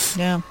works.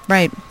 Yeah.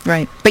 Right.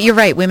 But you're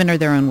right. Women are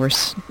their own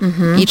worst,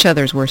 each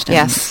other's worst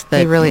enemies. Yes,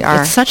 they really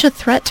are. It's such a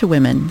threat to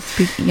women.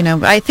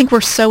 I think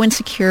we're so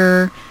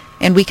insecure,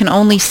 and we can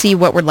only see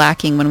what we're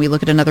lacking when we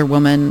look at another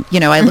woman.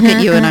 I look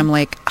at you and I'm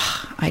like,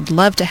 I'd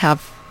love to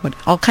have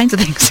all kinds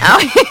of things.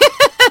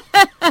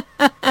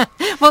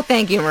 Well,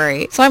 thank you,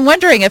 Marie. So I'm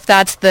wondering if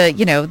that's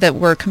that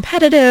we're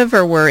competitive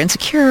or we're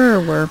insecure or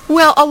we're...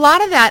 Well, a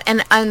lot of that,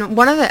 and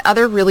one of the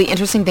other really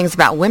interesting things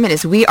about women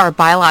is we are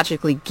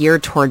biologically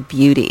geared toward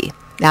beauty.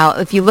 Now,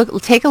 if you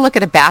take a look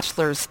at a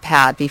bachelor's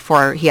pad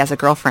before he has a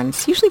girlfriend,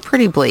 it's usually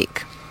pretty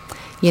bleak.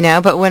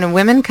 But when a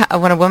woman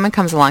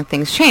comes along,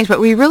 things change. But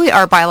we really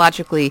are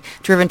biologically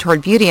driven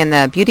toward beauty, and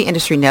the beauty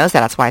industry knows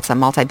that. That's why it's a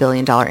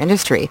multi-billion-dollar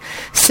industry.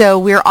 So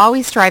we're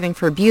always striving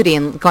for beauty.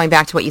 And going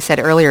back to what you said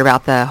earlier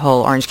about the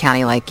whole Orange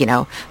County,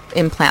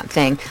 implant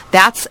thing,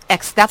 that's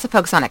a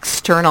focus on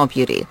external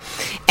beauty,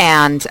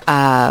 and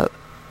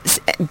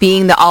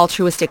being the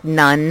altruistic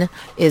nun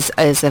is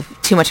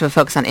too much of a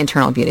focus on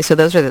internal beauty. So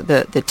those are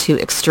the two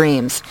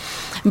extremes.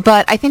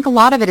 But I think a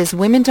lot of it is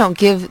women don't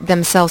give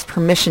themselves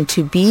permission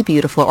to be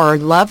beautiful or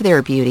love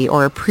their beauty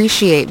or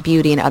appreciate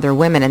beauty in other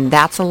women, and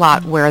that's a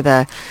lot where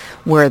the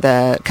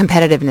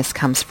competitiveness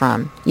comes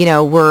from.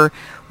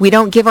 We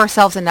don't give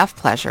ourselves enough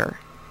pleasure.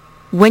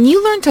 When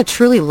you learn to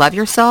truly love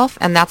yourself,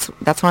 and that's one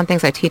of the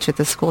things I teach at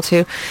this school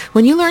too,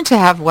 when you learn to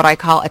have what I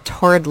call a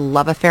torrid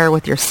love affair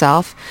with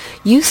yourself,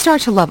 you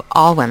start to love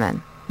all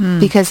women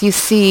because you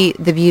see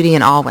the beauty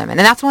in all women.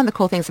 And that's one of the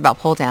cool things about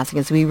pole dancing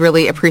is we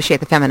really appreciate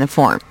the feminine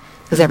form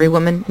because every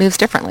woman moves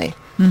differently.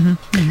 Mm-hmm.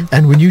 Mm-hmm.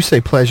 And when you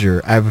say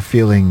pleasure, I have a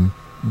feeling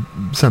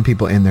some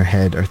people in their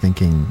head are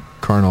thinking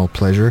carnal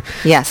pleasure.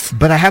 Yes.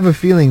 But I have a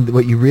feeling that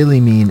what you really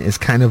mean is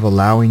kind of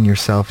allowing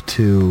yourself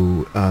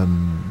to...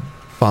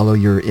 follow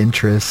your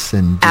interests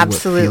and do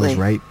Absolutely. What feels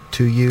right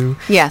to you.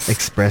 Yes.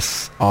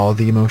 Express all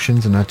the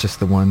emotions and not just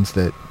the ones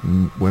that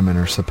women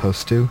are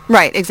supposed to.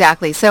 Right,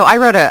 exactly. So I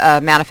wrote a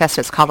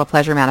manifesto. It's called a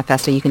Pleasure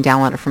Manifesto. You can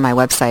download it from my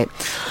website.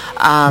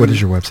 What is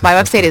your website? My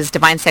website is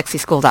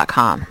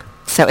DivineSexySchool.com.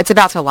 So it's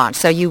about to launch,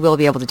 so you will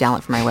be able to download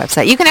it from my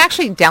website. You can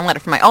actually download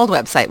it from my old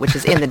website, which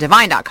is in the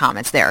divine.com.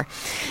 It's there.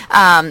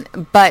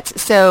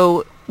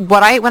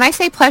 When I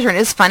say pleasure, and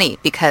it is funny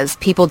because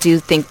people do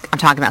think I'm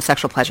talking about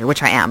sexual pleasure,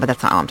 which I am, but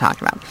that's not all I'm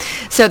talking about.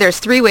 So there's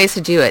 3 ways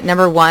to do it.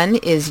 Number 1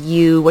 is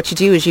you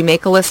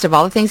make a list of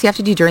all the things you have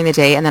to do during the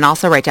day and then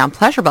also write down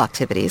pleasurable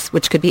activities,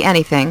 which could be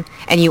anything.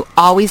 And you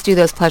always do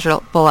those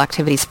pleasurable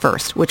activities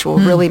first, which will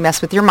really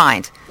mess with your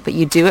mind, but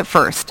you do it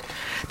first.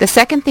 The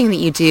second thing that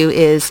you do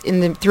is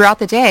throughout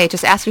the day,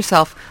 just ask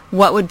yourself,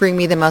 what would bring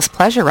me the most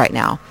pleasure right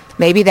now?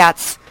 Maybe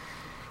that's...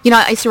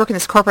 I used to work in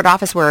this corporate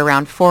office where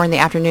around 4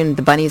 p.m,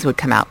 the bunnies would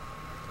come out.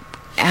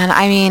 And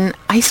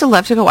I used to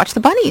love to go watch the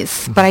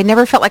bunnies, but I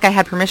never felt like I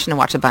had permission to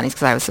watch the bunnies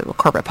because I was a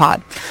corporate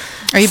pod.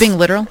 Are you being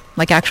literal?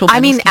 Like actual bunnies? I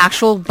mean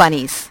actual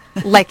bunnies,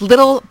 like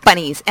little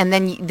bunnies. And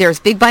then there's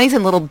big bunnies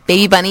and little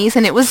baby bunnies,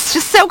 and it was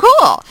just so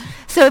cool.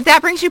 So if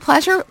that brings you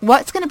pleasure,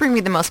 what's going to bring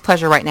me the most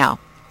pleasure right now?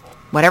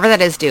 Whatever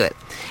that is, do it.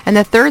 And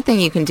the third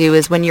thing you can do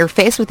is when you're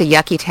faced with a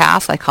yucky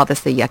task, I call this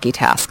the yucky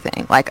task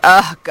thing. Like,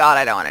 oh, God,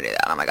 I don't want to do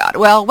that. Oh, my God.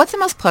 Well, what's the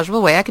most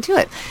pleasurable way I could do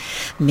it?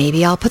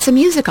 Maybe I'll put some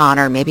music on,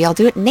 or maybe I'll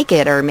do it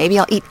naked, or maybe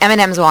I'll eat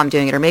M&Ms while I'm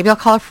doing it, or maybe I'll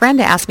call a friend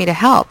to ask me to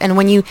help. And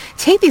when you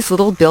take these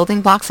little building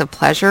blocks of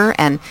pleasure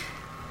and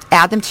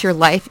add them to your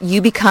life,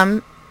 you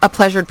become a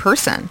pleasured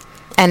person.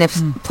 And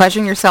if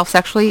pleasuring yourself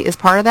sexually is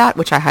part of that,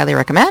 which I highly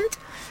recommend,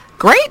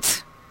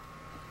 great.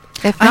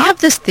 If not, I have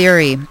this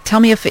theory.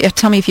 Tell me if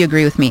you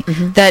agree with me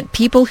that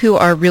people who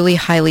are really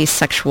highly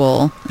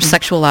sexualized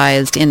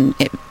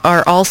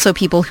are also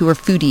people who are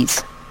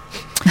foodies.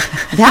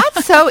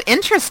 That's so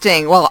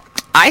interesting. Well,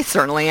 I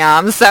certainly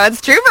am, so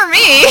it's true for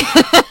me.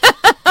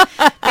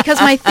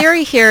 Because my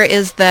theory here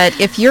is that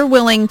if you're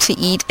willing to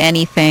eat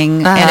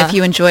anything, and if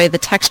you enjoy the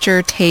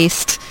texture,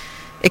 taste,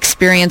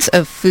 experience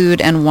of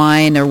food and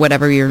wine or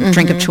whatever your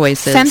drink of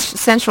choice is,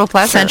 sensual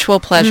pleasure. Sensual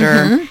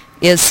pleasure.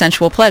 Is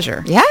sensual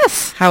pleasure.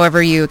 Yes.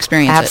 However you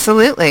experience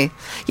Absolutely.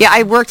 Yeah,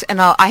 I worked and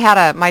I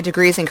had my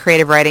degrees in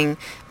creative writing,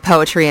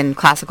 poetry, and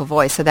classical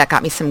voice, so that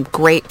got me some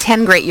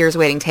 10 great years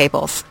waiting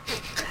tables.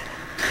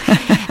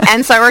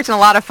 And so I worked in a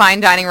lot of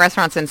fine dining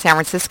restaurants in San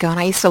Francisco, and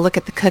I used to look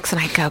at the cooks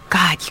and I'd go,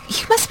 God,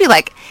 you must be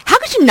like, how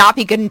could you not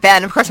be good in bed?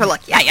 And of course, we're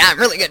like, yeah, I'm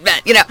really good in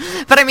bed,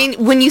 But I mean,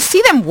 when you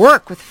see them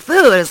work with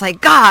food, it's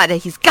like, God,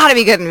 he's got to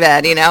be good in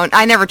bed, And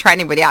I never tried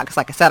anybody out because,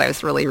 like I said, I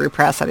was really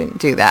repressed. I didn't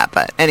do that.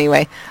 But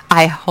anyway,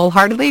 I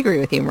wholeheartedly agree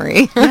with you,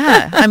 Marie.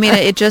 Yeah. I mean,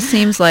 it just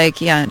seems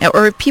like,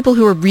 or people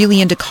who are really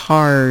into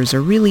cars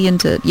or really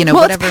into,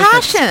 whatever.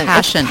 It's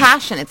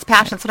passion. It's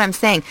passion. That's what I'm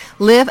saying.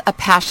 Live a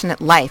passionate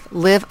life.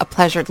 Live a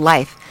pleasured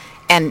life.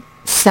 And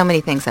so many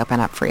things open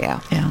up for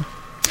you. Yeah.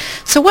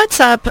 So what's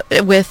up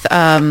with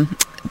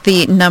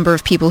the number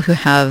of people who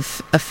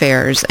have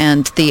affairs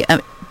and the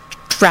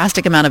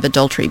drastic amount of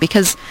adultery?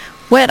 Because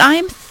what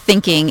I'm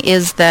thinking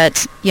is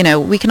that,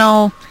 we can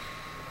all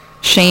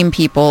shame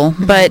people,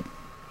 but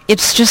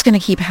it's just going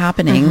to keep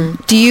happening.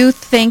 Do you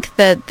think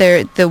that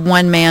the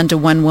one man to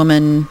one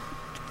woman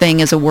thing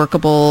is a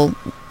workable,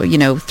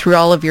 through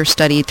all of your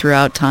study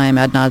throughout time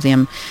ad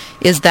nauseum,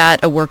 is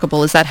that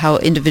how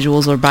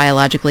individuals are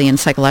biologically and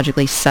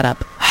psychologically set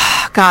up?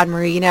 God,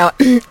 Marie,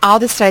 all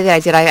the study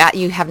that I did,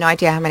 you have no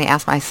idea how many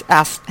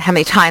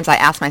times I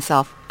asked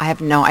myself, I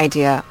have no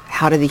idea,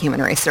 how did the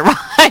human race survive?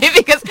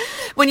 Because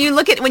when you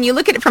look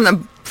at it from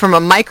a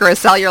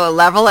microcellular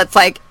level, it's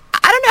like,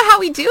 I don't know how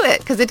we do it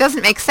because it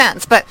doesn't make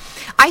sense. But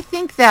I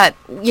think that,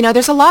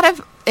 there's a lot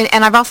of,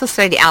 and I've also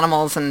studied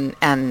animals, and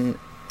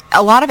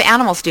a lot of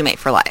animals do mate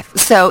for life.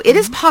 So it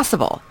is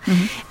possible.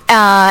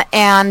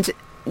 And,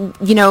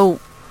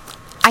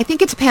 I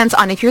think it depends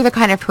on if you're the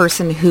kind of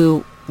person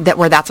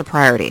where that's a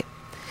priority.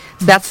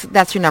 So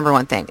that's your number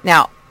one thing.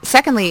 Now,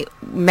 secondly,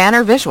 men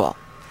are visual.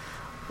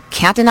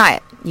 Can't deny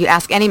it. You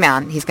ask any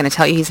man, he's going to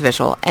tell you he's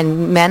visual.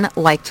 And men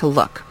like to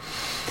look.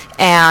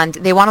 And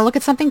they want to look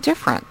at something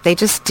different. They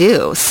just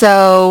do.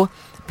 So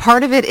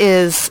part of it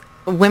is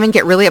women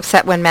get really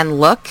upset when men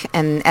look,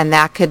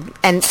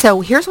 and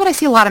so here's what I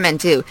see a lot of men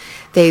do.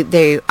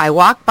 I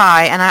walk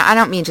by, and I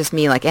don't mean just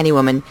me, like any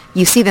woman.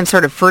 You see them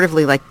sort of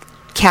furtively, like,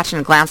 catching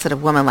a glance at a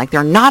woman like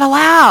they're not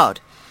allowed.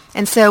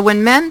 And so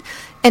when men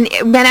and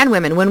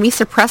women, when we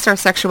suppress our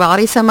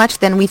sexuality so much,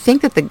 then we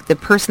think that the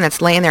person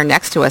that's laying there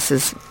next to us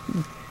is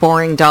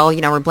boring, dull,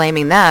 we're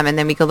blaming them, and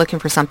then we go looking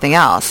for something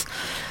else.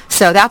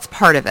 So that's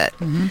part of it.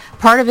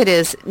 Part of it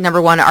is,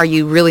 number one, are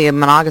you really a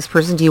monogamous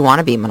person? Do you want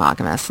to be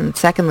monogamous? And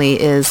secondly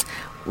is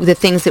the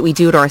things that we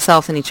do to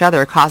ourselves and each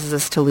other causes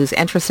us to lose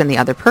interest in the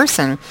other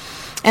person.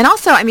 And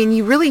also,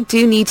 you really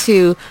do need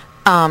to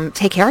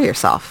take care of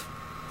yourself.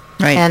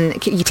 Right.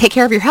 And you take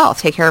care of your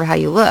health, take care of how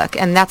you look.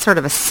 And that's sort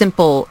of a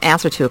simple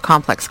answer to a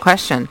complex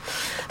question.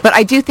 But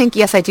I do think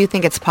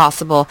it's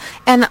possible.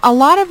 And a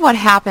lot of what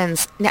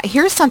happens, now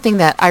here's something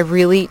that I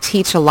really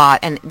teach a lot,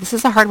 and this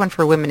is a hard one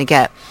for women to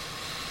get.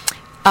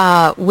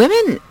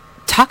 Women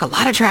talk a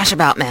lot of trash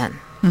about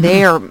men.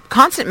 They are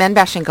constant men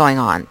bashing going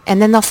on.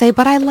 And then they'll say,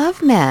 but I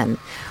love men.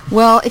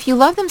 Well, if you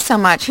love them so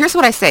much, here's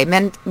what I say.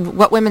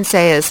 What women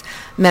say is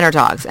men are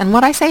dogs. And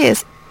what I say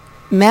is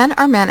men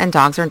are men and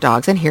dogs are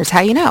dogs. And here's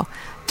how you know.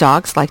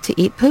 Dogs like to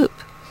eat poop.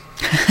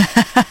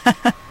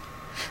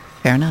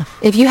 Fair enough.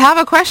 If you have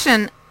a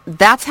question,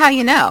 that's how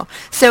you know.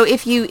 So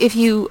if you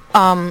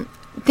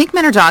think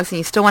men are dogs and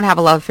you still want to have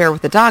a love affair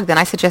with the dog, then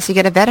I suggest you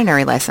get a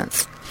veterinary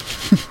license.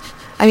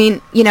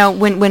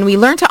 When we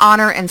learn to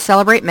honor and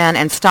celebrate men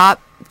and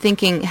stop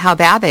thinking how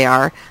bad they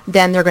are,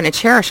 then they're going to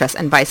cherish us,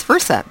 and vice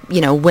versa.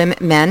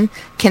 Men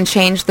can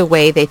change the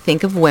way they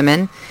think of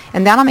women,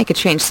 and that'll make a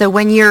change. So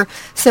when you're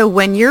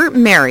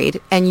married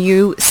and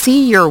you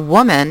see your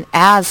woman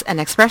as an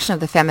expression of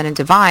the feminine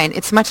divine,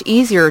 it's much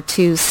easier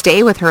to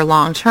stay with her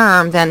long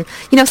term than,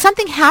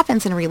 something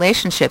happens in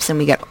relationships and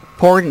we get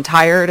bored and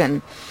tired,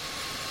 and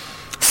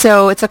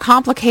so it's a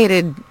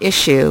complicated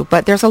issue,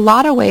 but there's a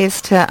lot of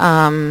ways to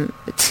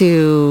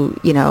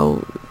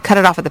cut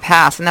it off at the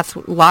pass, and that's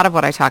a lot of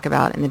what I talk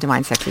about in the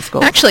DivineSexy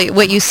School. Actually,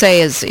 what you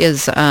say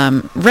is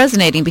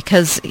resonating,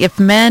 because if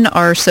men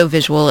are so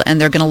visual and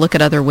they're going to look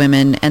at other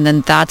women, and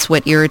then that's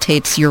what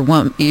irritates your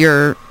woman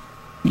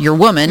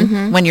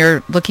when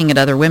you're looking at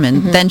other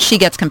women, then she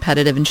gets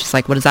competitive, and she's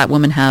like, what does that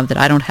woman have that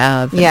I don't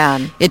have?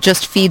 And it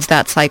just feeds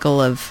that cycle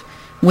of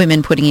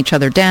women putting each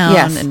other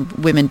down and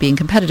women being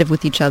competitive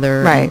with each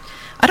other. Right.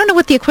 I don't know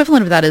what the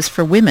equivalent of that is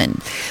for women.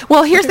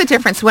 Well, here's the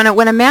difference. When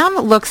a man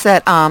looks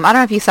at, I don't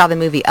know if you saw the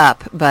movie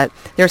Up, but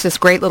there's this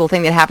great little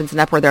thing that happens in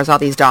Up where there's all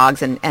these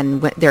dogs and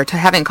they're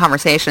having a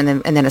conversation,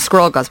 and then a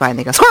squirrel goes by and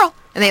they go, squirrel!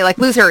 And they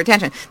lose their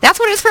attention. That's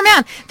what it is for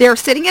men. They're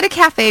sitting at a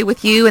cafe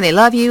with you and they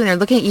love you and they're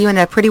looking at you, and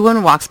a pretty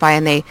woman walks by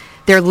and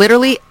they're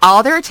literally,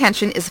 all their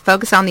attention is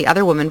focused on the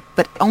other woman,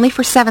 but only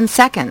for 7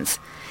 seconds.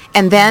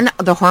 And then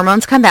the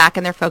hormones come back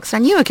and they're focused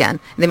on you again.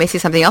 And they may see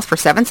something else for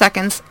 7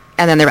 seconds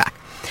and then they're back.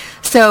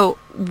 So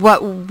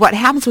what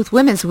happens with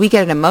women is we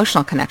get an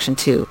emotional connection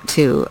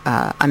to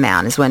a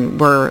man is when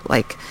we're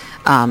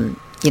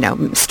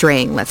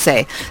straying, let's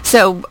say.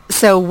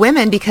 So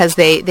women, because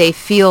they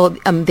feel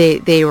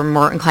they are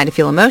more inclined to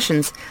feel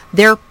emotions,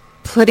 they're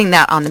putting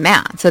that on the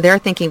man. So they're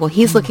thinking, well,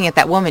 he's looking at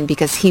that woman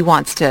because he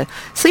wants to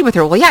sleep with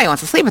her. Well, yeah, he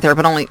wants to sleep with her,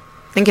 but only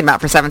thinking about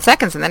it for 7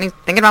 seconds, and then he's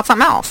thinking about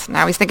something else.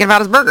 Now he's thinking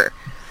about his burger.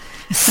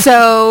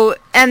 So,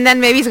 and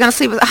then maybe he's going to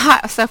sleep with,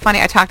 so funny,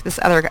 I talked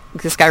to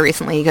this guy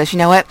recently. He goes, you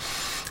know what,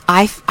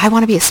 I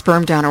want to be a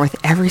sperm donor with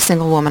every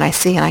single woman I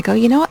see. And I go,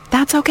 you know what,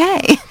 that's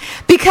okay.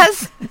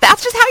 Because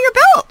that's just how you're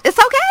built. It's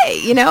okay.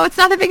 It's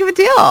not that big of a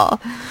deal.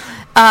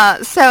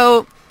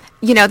 So,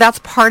 that's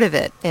part of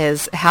it,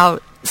 is how,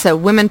 so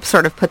women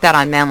sort of put that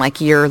on men,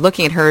 like, you're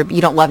looking at her,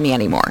 you don't love me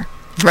anymore.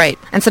 Right.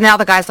 And so now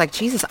the guy's like,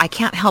 Jesus, I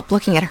can't help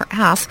looking at her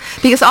ass.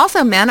 Because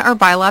also men are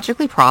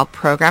biologically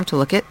programmed to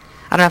look at,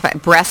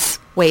 breasts,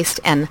 waist,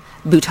 and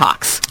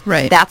buttocks.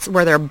 Right. That's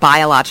where they're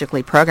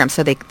biologically programmed.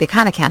 So they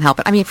kind of can't help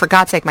it. I mean, for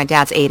God's sake, my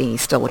dad's 80.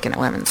 He's still looking at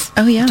women's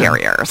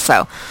derriere.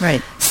 So,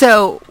 right.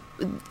 So,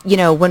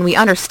 when we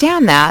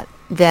understand that,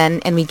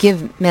 then, and we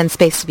give men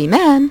space to be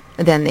men,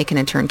 then they can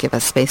in turn give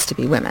us space to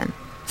be women.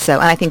 So,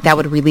 and I think that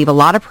would relieve a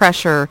lot of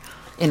pressure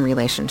in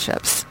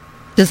relationships.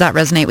 Does that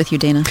resonate with you,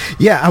 Dana?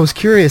 Yeah, I was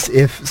curious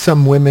if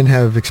some women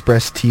have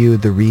expressed to you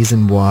the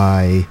reason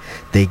why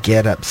they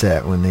get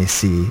upset when they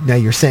see. Now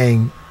you're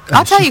saying...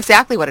 I'll tell you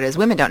exactly what it is.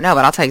 Women don't know,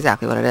 but I'll tell you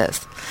exactly what it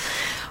is.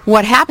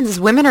 what happens is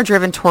women are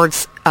driven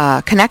towards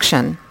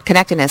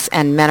connectedness,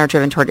 and men are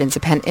driven toward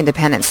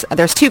independence.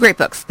 There's 2 great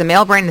books, The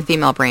Male Brain and the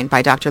Female Brain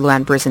by Dr.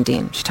 Luann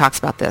Brizendine. She talks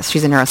about this.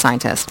 She's a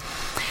neuroscientist.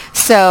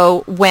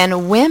 So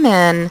when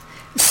women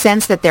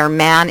sense that their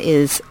man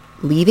is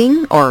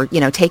leaving or,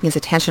 taking his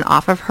attention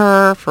off of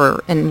her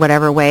in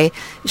whatever way,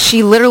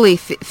 she literally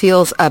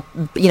feels,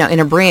 in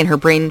her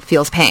brain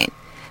feels pain.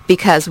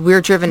 Because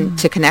we're driven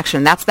to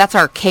connection. That's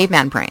our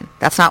caveman brain.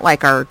 That's not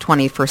like our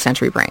 21st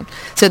century brain.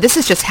 So this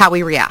is just how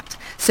we react.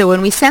 So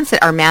when we sense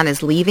that our man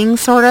is leaving,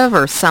 sort of,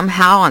 or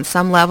somehow on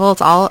some level,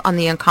 it's all on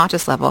the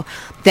unconscious level,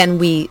 then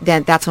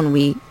that's when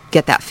we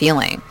get that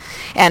feeling.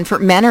 And for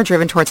men are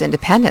driven towards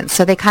independence,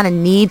 so they kind of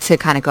need to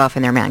kind of go off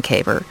in their man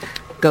cave or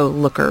go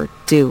look or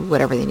do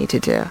whatever they need to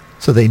do.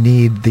 So they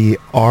need the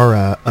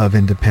aura of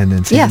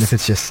independence, even if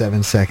it's just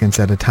 7 seconds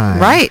at a time.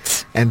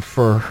 Right. And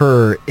for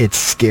her, it's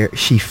scary.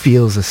 She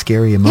feels a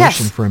scary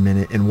emotion for a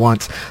minute and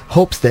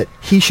hopes that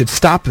he should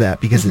stop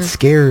that because it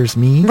scares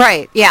me.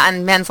 Right. Yeah.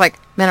 And men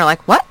are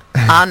like, what?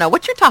 I don't know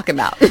what you're talking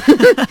about.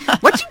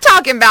 What you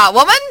talking about,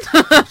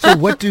 woman? So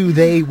what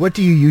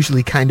do you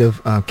usually kind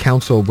of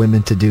counsel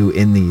women to do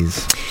in these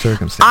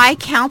circumstances? I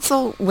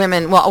counsel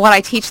women, well, what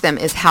I teach them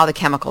is how the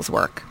chemicals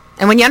work.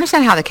 And when you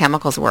understand how the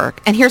chemicals work,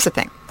 and here's the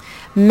thing.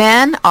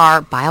 Men are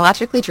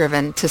biologically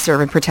driven to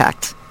serve and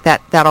protect.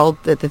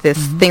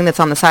 This thing that's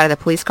on the side of the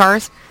police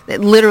cars,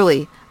 that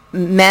literally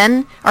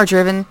men are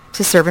driven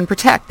to serve and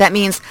protect. That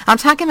means, I'm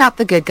talking about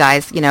the good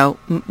guys,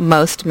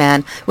 most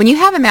men. When you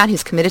have a man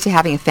who's committed to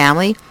having a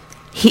family,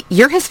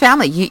 you're his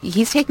family.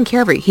 He's taking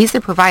care of you. He's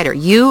the provider.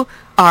 You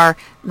are,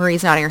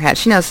 Marie's nodding her head.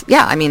 She knows,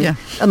 men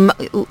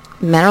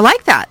are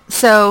like that.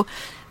 So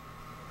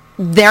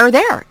they're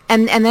there.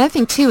 And the other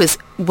thing, too, is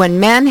when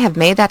men have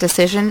made that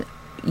decision,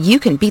 you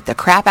can beat the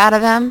crap out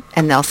of them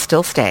and they'll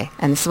still stay.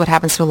 And this is what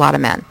happens to a lot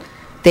of men.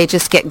 They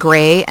just get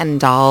gray and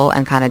dull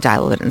and kind of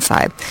diluted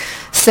inside.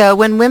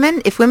 So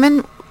if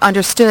women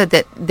understood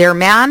that their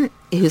man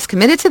who's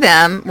committed to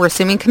them, we're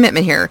assuming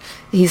commitment here,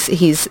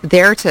 he's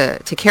there to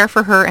care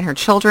for her and her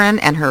children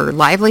and her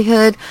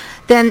livelihood,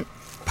 then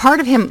part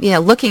of him,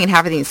 looking and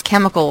having these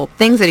chemical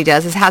things that he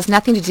does has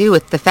nothing to do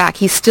with the fact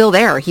he's still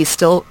there. He's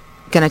still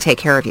going to take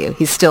care of you.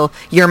 He's still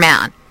your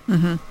man,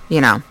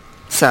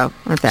 So,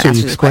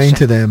 you explain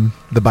to them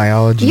the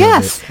biology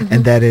of it,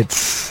 and that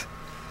it's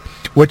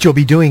what you'll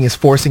be doing is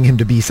forcing him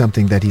to be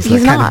something that he's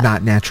like kind of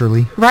not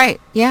naturally. Right,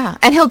 yeah.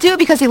 And he'll do it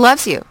because he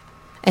loves you.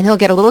 And he'll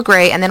get a little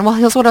gray, and then,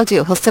 here's what he'll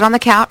do. He'll sit on the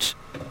couch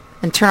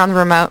and turn on the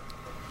remote,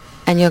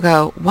 and you'll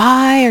go,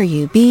 why are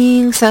you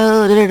being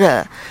so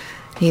da-da-da?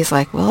 He's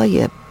like, well,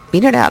 you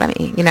beat it out of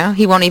me,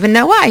 He won't even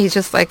know why. He's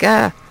just like,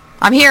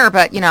 I'm here,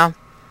 but,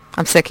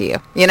 I'm sick of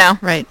you,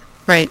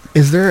 Right.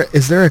 Is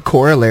there a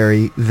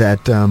corollary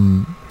that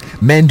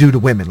men do to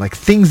women, like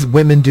things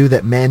women do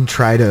that men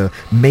try to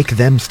make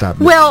them stop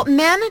doing? Well,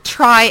 men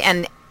try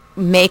and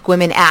make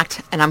women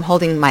act, and I'm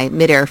holding my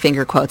midair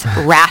finger quotes,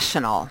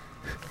 rational,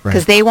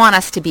 because they want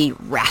us to be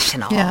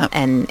rational. Yeah.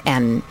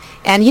 And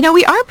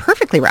we are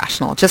perfectly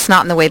rational, just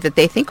not in the way that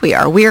they think we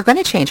are. We are going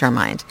to change our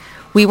mind.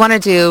 We want to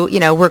do,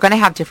 we're going to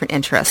have different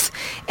interests,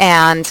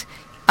 and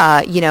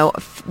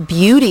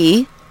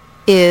beauty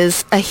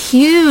is a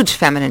huge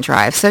feminine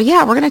drive. So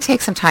we're going to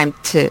take some time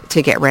to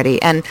get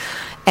ready, and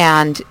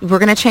we're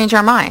going to change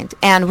our mind,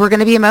 and we're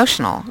going to be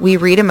emotional. We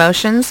read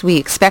emotions, we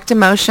expect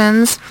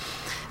emotions,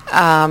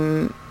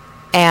 and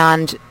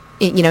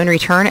in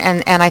return,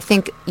 and I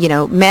think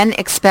men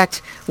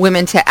expect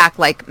women to act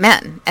like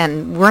men,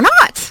 and we're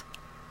not.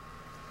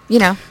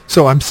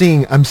 So I'm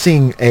seeing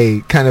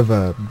a kind of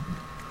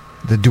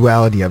the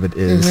duality of it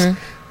is.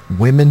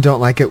 Women don't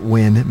like it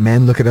when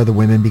men look at other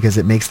women because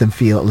it makes them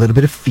feel a little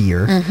bit of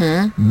fear.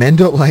 Men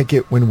don't like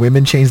it when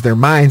women change their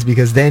minds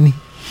because then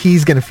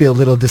he's going to feel a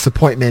little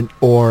disappointment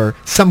or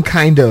some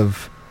kind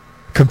of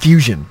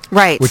confusion.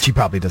 Right. Which he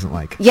probably doesn't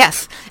like.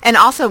 Yes. And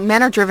also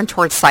men are driven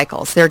towards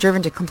cycles. They're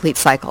driven to complete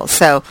cycles.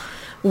 So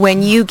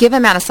when you give a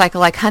man a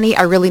cycle like, honey,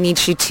 I really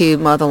need you to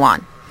mow the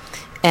lawn.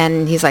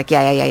 And he's like,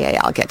 yeah,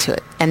 I'll get to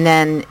it. And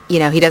then,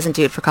 he doesn't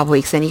do it for a couple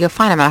weeks. Then you go,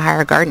 fine, I'm going to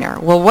hire a gardener.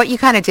 Well, what you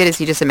kind of did is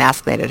you just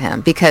emasculated him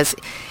because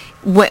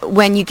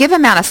when you give a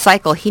man a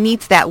cycle, he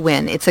needs that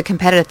win. It's a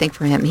competitive thing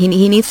for him. He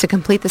needs to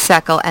complete the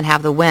cycle and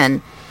have the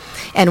win.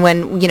 And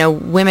when,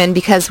 women,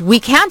 because we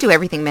can't do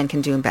everything men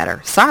can do and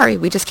better. Sorry,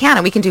 we just can't.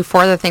 And we can do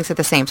 4 other things at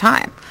the same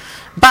time.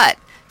 But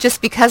just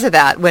because of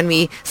that,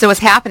 so what's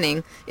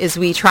happening is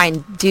we try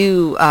and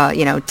do,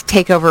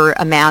 take over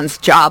a man's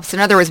job. So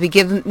in other words,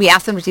 we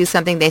ask them to do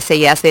something, they say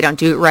yes, they don't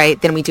do it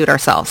right, then we do it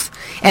ourselves.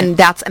 And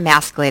that's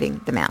emasculating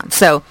the man.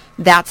 So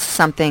that's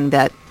something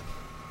that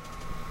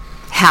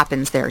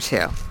happens there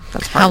too.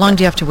 That's part How long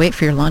do you have to wait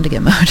for your lawn to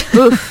get mowed?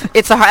 Oof,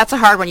 that's a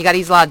hard one. You got to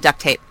use a lot of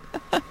duct tape.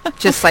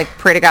 Just like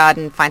pray to God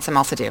and find something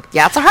else to do.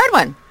 Yeah, it's a hard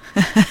one.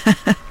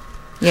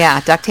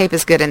 Yeah, duct tape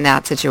is good in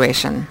that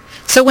situation.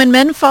 So when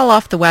men fall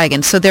off the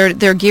wagon, so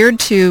they're geared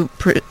to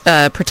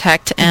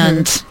protect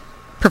and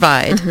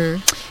provide,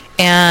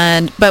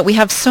 but we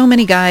have so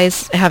many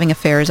guys having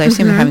affairs. I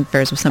assume they're having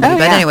affairs with somebody,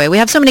 but anyway, we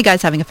have so many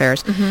guys having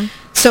affairs.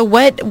 So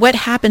what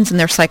happens in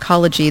their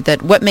psychology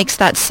what makes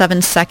that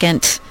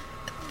 7-second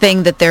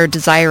thing that they're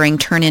desiring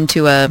turn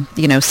into a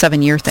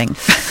 7-year thing?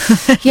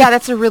 Yeah,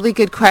 that's a really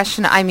good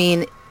question. I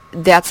mean,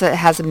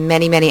 has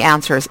many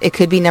answers. It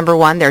could be, number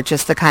one, they're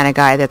just the kind of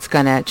guy that's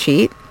going to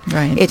cheat.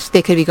 Right.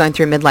 They could be going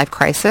through a midlife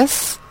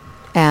crisis,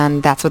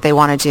 and that's what they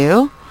want to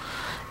do.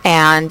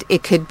 And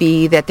it could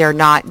be that they're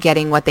not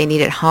getting what they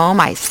need at home.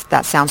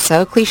 That sounds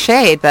so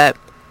cliched, but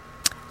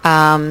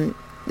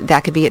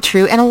that could be it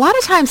true. And a lot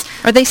of times...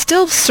 Are they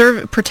still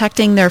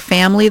protecting their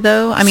family,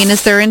 though? I mean,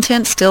 is their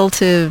intent still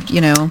to,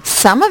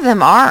 Some of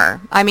them are.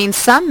 I mean,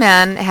 some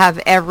men have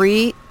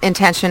every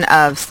intention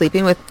of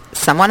sleeping with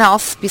someone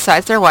else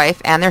besides their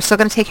wife, and they're still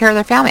going to take care of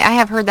their family. I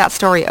have heard that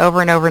story over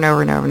and over and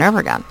over and over and over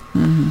again.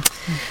 Mm-hmm.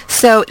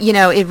 So,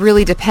 it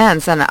really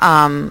depends. And,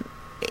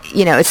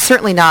 it's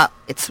certainly not...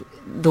 It's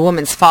the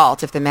woman's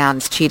fault if the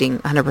man's cheating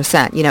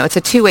 100%. It's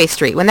a two-way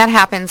street. When that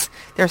happens,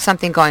 there's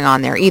something going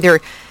on there.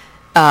 Either...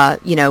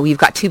 we've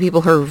got two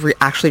people who are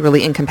actually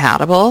really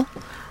incompatible,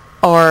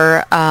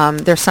 or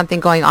there's something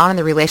going on in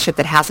the relationship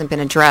that hasn't been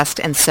addressed,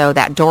 and so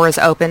that door is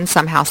open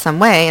somehow, some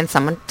way, and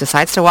someone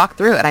decides to walk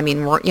through it. I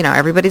mean,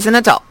 everybody's an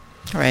adult.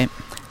 Right.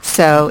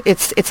 So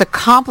it's a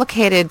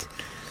complicated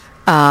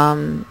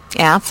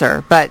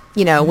answer, but,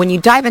 when you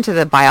dive into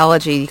the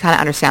biology, you kind of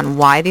understand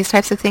why these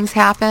types of things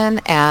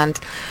happen, and,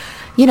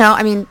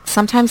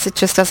 sometimes it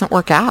just doesn't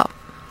work out.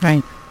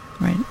 Right.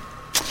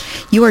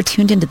 You are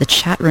tuned into the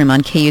chat room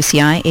on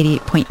KUCI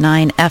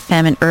 88.9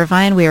 FM in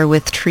Irvine. We are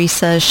with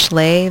Theresa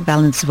Schlee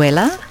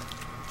Valenzuela.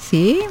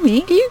 See,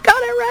 me? You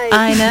got it right.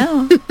 I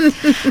know.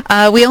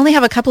 We only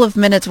have a couple of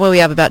minutes. Well, we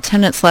have about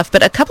 10 minutes left,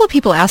 but a couple of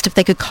people asked if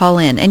they could call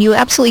in, and you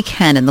absolutely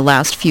can in the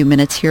last few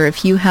minutes here.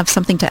 If you have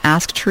something to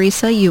ask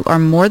Theresa, you are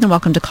more than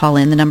welcome to call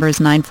in. The number is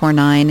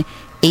 949-824-5824,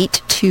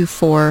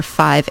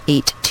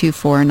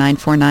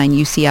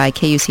 949-UCI,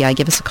 KUCI.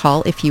 Give us a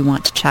call if you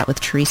want to chat with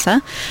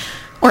Theresa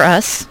or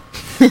us.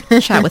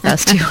 Chat with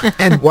us, too.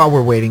 And while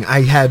we're waiting,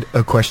 I had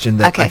a question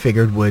that I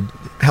figured would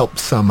help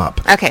sum up.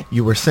 Okay.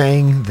 You were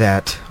saying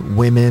that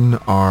women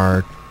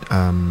are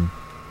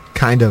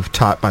kind of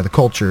taught by the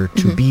culture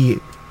to be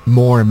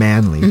more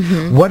manly.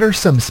 Mm-hmm. What are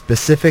some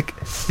specific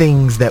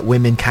things that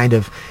women kind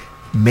of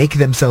make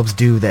themselves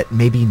do that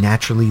maybe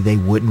naturally they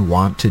wouldn't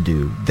want to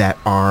do, that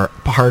are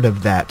part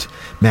of that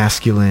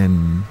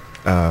masculine...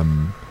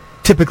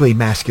 typically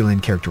masculine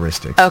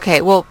characteristics?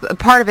 Okay, well,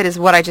 part of it is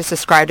what I just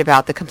described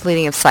about the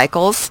completing of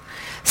cycles.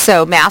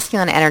 So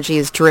masculine energy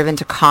is driven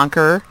to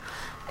conquer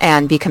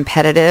and be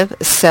competitive.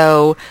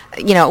 So,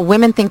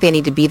 women think they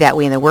need to be that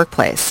way in the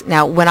workplace.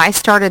 Now, when I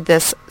started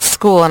this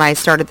school and I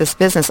started this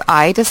business,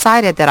 I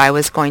decided that I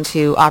was going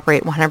to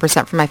operate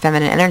 100% from my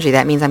feminine energy.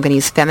 That means I'm going to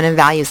use feminine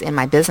values in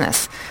my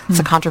business. It's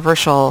a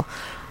controversial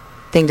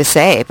thing to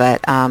say,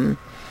 but...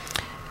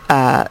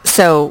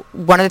 So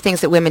one of the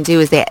things that women do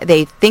is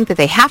they think that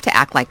they have to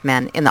act like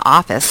men in the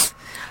office,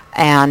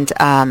 and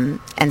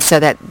so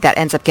that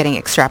ends up getting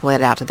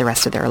extrapolated out to the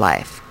rest of their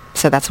life.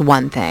 So that's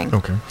one thing.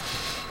 Okay.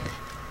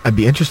 I'd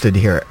be interested to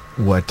hear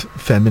what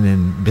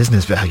feminine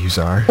business values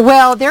are.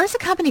 Well, there's a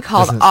company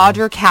called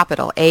Audur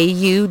Capital,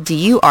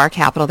 AUDUR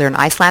Capital. They're an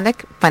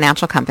Icelandic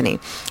financial company.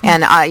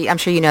 And I'm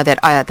sure you know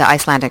that the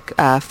Icelandic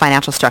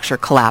financial structure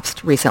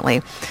collapsed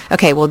recently.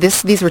 Okay, well,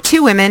 these were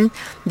two women.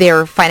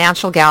 They're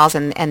financial gals,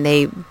 and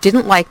they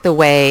didn't like the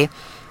way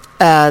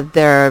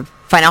their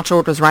financial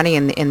world was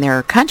running in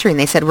their country, and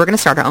they said, we're going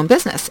to start our own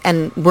business,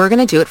 and we're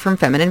going to do it from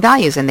feminine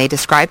values. And they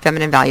describe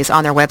feminine values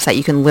on their website.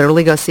 You can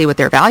literally go see what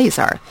their values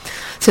are.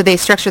 So they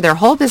structured their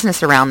whole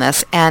business around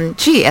this, and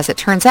as it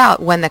turns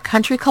out, when the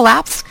country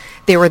collapsed,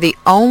 they were the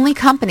only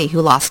company who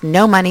lost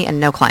no money and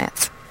no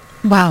clients.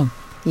 Wow.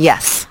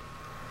 Yes.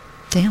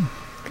 Damn.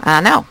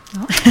 I know.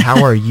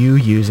 How are you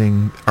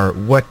using, or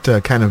what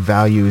kind of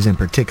values in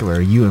particular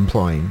are you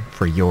employing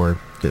for your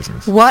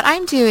business? What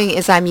I'm doing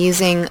is I'm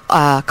using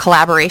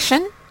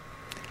collaboration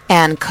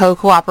and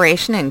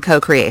co-cooperation and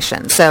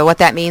co-creation. So what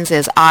that means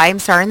is I'm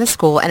starting the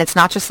school, and it's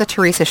not just the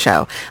Theresa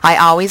show. I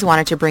always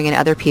wanted to bring in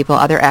other people,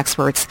 other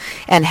experts,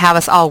 and have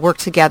us all work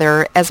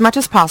together as much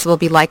as possible,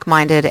 be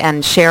like-minded,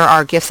 and share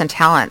our gifts and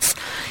talents.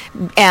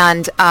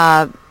 And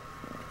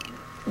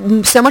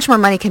so much more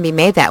money can be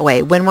made that way.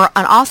 And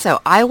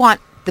also, I want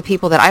the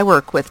people that I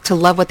work with to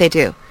love what they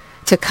do,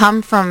 to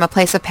come from a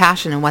place of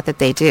passion in what that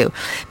they do.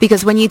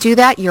 Because when you do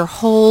that, your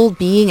whole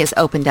being is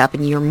opened up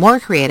and you're more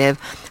creative.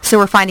 So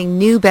we're finding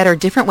new, better,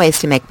 different ways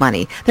to make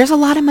money. There's a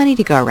lot of money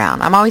to go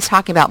around. I'm always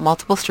talking about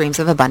multiple streams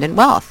of abundant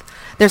wealth.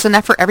 There's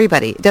enough for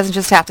everybody. It doesn't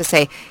just have to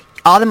say,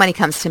 all the money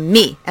comes to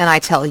me and I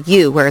tell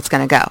you where it's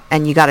going to go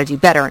and you got to do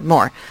better and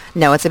more.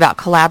 No, it's about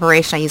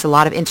collaboration. I use a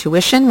lot of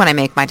intuition when I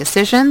make my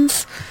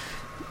decisions.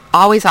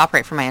 Always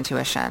operate from my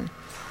intuition.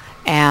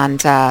 And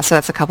so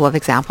that's a couple of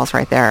examples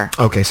right there.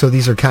 Okay, so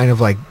these are kind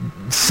of like,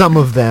 some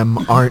of them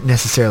aren't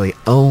necessarily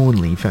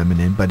only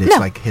feminine, but it's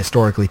like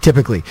historically,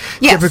 typically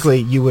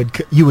you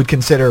would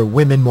consider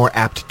women more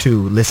apt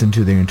to listen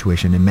to their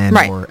intuition and men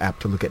more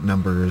apt to look at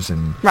numbers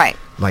and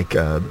like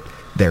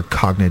their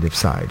cognitive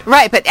side.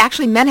 Right, but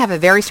actually men have a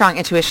very strong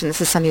intuition.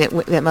 This is something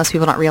that most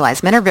people don't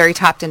realize. Men are very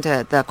tapped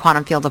into the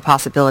quantum field of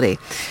possibility.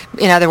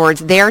 In other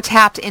words, they're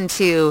tapped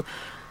into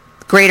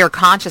greater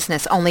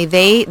consciousness, only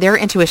their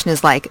intuition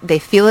is like they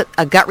feel it,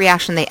 a gut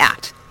reaction, they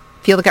act.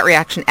 Feel the gut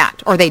reaction,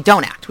 act. Or they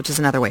don't act, which is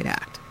another way to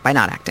act, by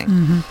not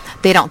acting.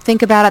 They don't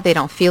think about it, they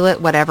don't feel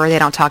it, whatever. They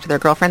don't talk to their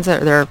girlfriends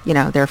or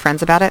their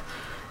friends about it.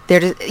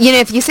 They're just,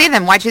 if you say to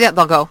them, why'd you do that?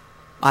 They'll go,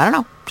 I don't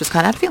know, just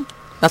kind of had a feeling.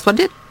 That's what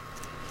I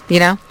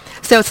did.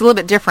 So it's a little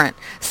bit different.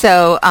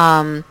 So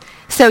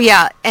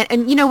yeah,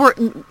 and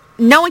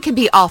no one can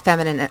be all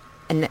feminine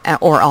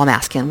or all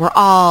masculine. We're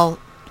all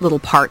little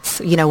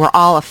parts. We're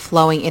all a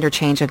flowing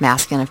interchange of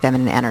masculine and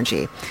feminine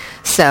energy.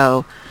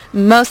 So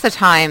most of the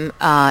time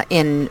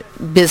in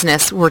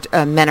business,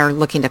 men are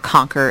looking to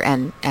conquer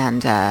and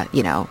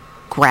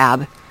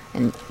grab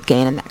and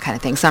gain and that kind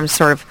of thing.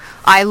 So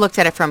I looked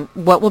at it from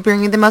what will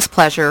bring me the most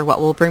pleasure, what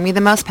will bring me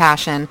the most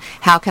passion,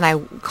 how can I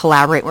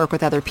collaborate, work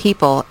with other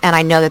people, and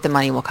I know that the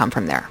money will come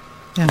from there.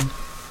 Yeah.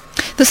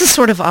 This is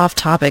sort of off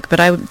topic, but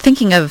I'm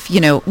thinking of,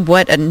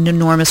 what an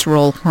enormous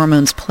role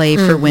hormones play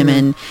for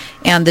women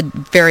and the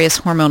various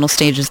hormonal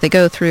stages they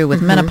go through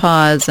with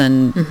menopause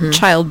and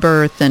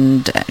childbirth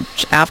and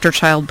after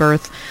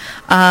childbirth.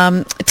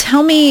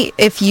 Tell me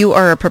if you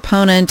are a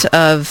proponent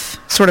of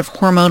sort of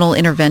hormonal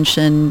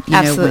intervention.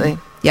 Absolutely.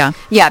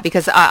 Yeah,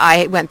 because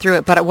I went through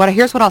it. But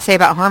here's what I'll say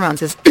about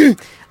hormones is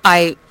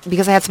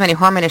because I had so many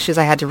hormone issues,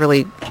 I had to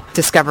really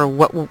discover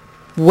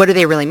what do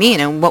they really mean?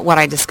 And what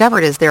I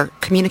discovered is they're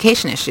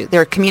communication issues.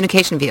 They're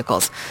communication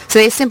vehicles. So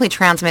they simply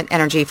transmit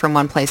energy from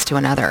one place to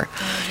another.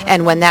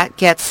 And when that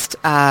gets,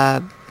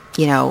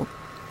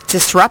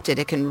 disrupted,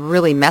 it can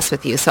really mess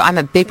with you. So I'm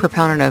a big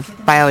proponent of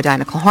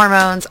bioidentical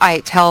hormones.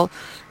 I tell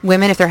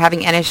women if they're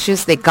having any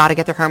issues, they got to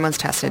get their hormones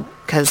tested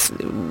because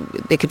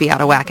they could be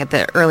out of whack at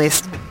the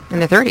earliest in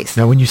their 30s.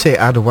 Now, when you say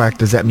out of whack,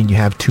 does that mean you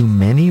have too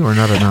many or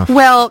not enough?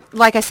 Well,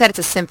 like I said, it's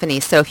a symphony.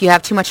 So if you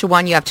have too much of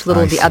one, you have too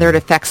little of the other. It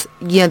affects,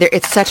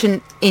 it's such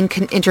an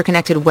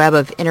interconnected web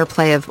of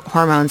interplay of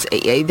hormones.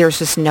 There's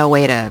just no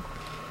way to...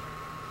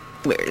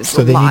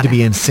 So they need to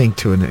be in sync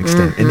to an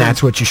extent, and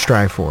that's what you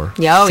strive for.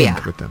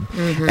 Sync with them.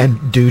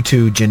 And due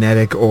to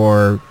genetic,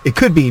 or it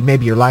could be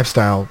maybe your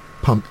lifestyle.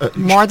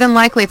 More than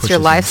likely, it's your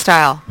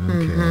lifestyle.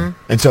 Okay.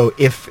 And so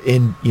if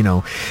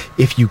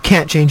you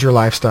can't change your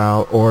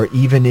lifestyle, or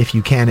even if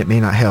you can, it may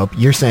not help.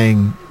 You're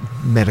saying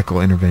medical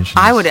intervention.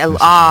 I would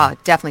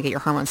definitely get your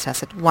hormones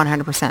tested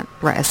 100%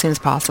 right as soon as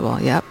possible.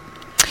 Yep.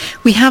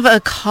 We have a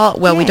call.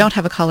 Well, we don't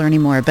have a caller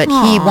anymore, but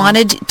he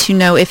wanted to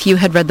know if you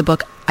had read the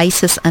book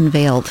Isis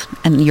Unveiled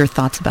and your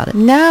thoughts about it.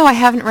 No, I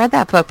haven't read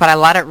that book, but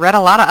I read a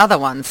lot of other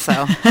ones.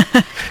 So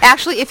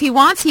actually, if he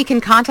wants, he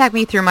can contact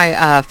me through my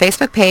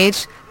Facebook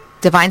page,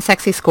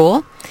 DivineSexy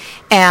School,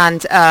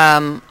 and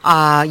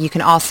you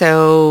can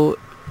also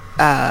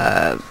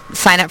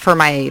sign up for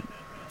my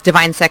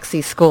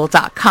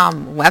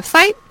DivineSexySchool.com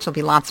website, which will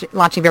be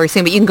launching very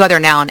soon. But you can go there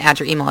now and add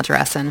your email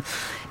address, and you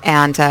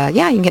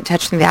can get in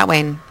touch with me that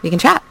way, and we can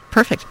chat.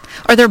 Perfect.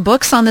 Are there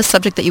books on this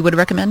subject that you would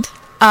recommend?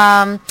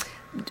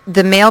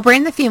 The Male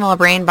Brain, the Female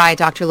Brain by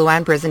Dr.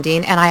 Luann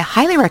Brizendine, and I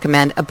highly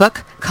recommend a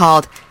book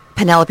called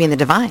Penelope and the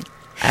Divine.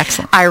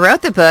 Excellent. I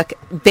wrote the book.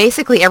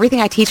 Basically, everything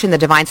I teach in the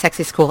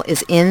DivineSexy School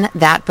is in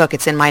that book.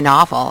 It's in my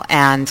novel,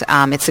 and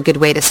it's a good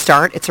way to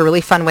start. It's a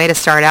really fun way to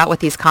start out with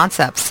these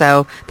concepts.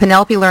 So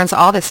Penelope learns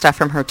all this stuff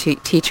from her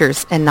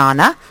teachers,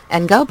 Inanna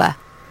and Goba,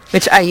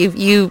 which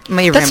you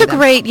may remember.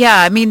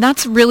 That's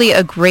that's really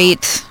a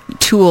great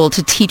tool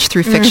to teach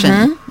through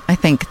fiction. I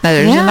think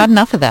there's not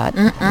enough of that.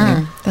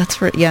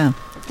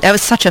 That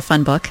was such a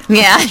fun book.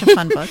 Yeah. Such a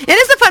fun book. It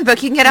is a fun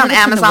book. You can get it on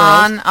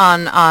Amazon,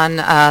 on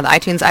the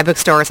iTunes iBook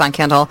stores, on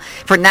Kindle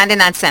for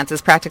 99 cents.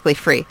 It's practically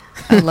free.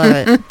 I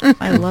love it.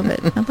 I love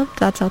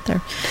that's out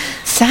there.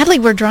 Sadly,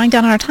 we're drawing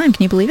down on our time.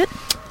 Can you believe it?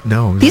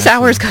 No. These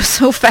hours go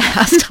so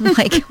fast. I'm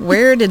like,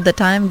 where did the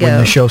time go? When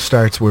the show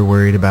starts, we're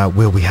worried about,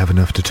 will we have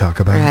enough to talk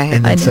about? Right.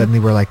 And then suddenly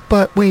we're like,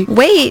 but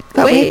wait.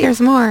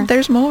 There's more.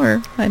 There's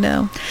more. I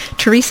know.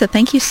 Theresa,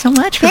 thank you so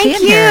much for being here.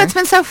 Thank you. It's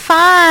been so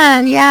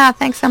fun. Yeah,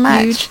 thanks so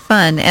much. Huge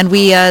fun. And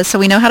we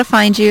know how to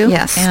find you.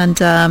 Yes.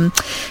 And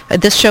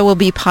this show will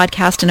be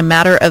podcast in a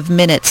matter of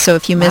minutes. So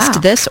if you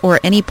missed this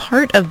or any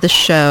part of the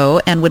show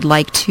and would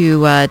like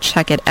to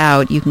check it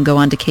out, you can go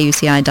on to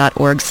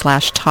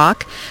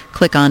kuci.org/talk,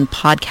 click on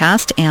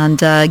podcast, and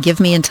give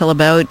me until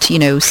about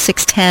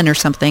 6:10 or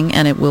something,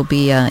 and it'll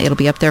be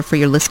up there for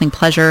your listening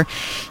pleasure.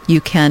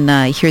 You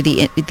can hear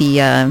the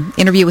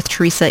interview with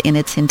Theresa in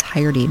its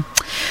entirety.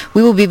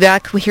 We will be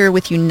back here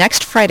with you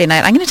next Friday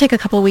night. I'm going to take a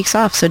couple of weeks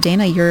off, so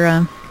Dana, you're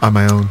on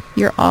my own.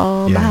 You're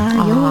all by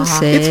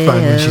yourself. It's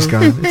fun when she's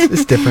gone.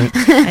 It's different.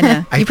 I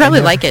know. You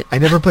probably like it. I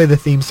never play the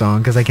theme song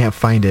because I can't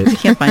find it. You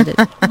can't find it.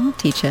 I'll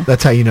teach you.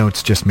 That's how you know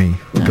it's just me.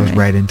 It goes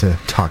right into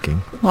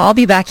talking. Well, I'll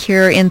be back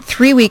here in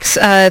 3 weeks.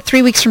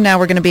 3 weeks from now,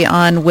 we're going to be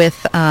on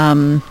with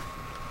a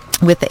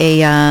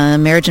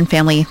marriage and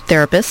family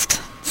therapist.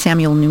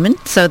 Samuel Newman,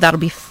 so that'll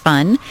be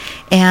fun.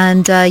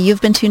 And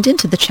you've been tuned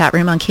into the chat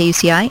room on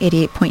KUCI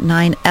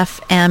 88.9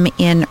 FM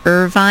in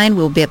Irvine.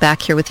 We'll be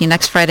back here with you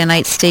next Friday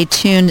night. Stay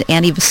tuned.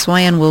 Andy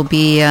Vasoyan will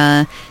be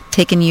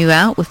taking you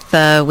out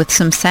with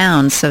some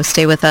sounds, so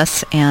stay with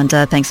us, and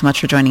thanks so much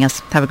for joining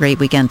us. Have a great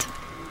weekend.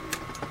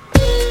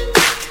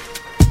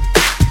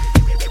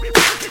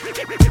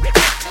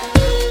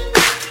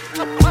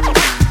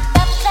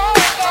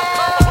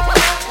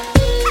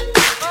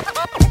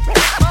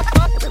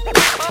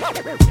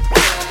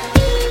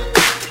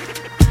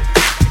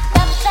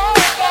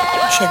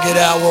 Check it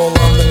out, well,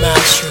 I'm the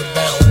master of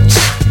balance,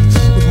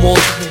 with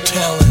multiple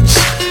talents.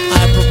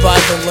 I provide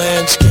the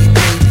landscape,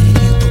 baby,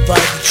 you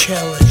provide the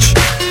challenge.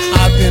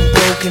 I've been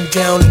broken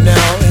down and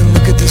out, and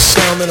look at the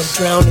sound that I'm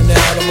drowning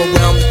out. I'm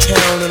around the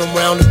town and I'm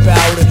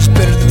roundabout, and it's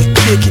better than a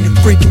kick in your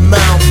freaking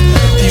mouth.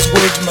 These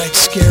words might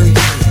scare you,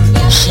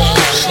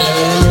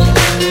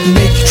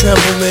 make you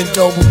tremble and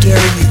double dare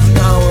you.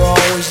 Now we're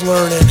always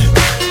learning,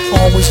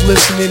 always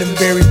listening and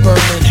very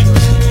burning.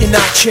 You're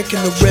not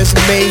checking the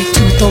resume,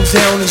 2 thumbs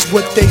down is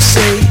what they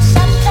say.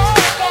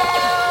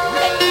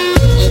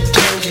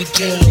 Uptown, get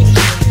down,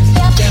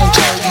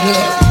 downtown, get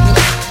up.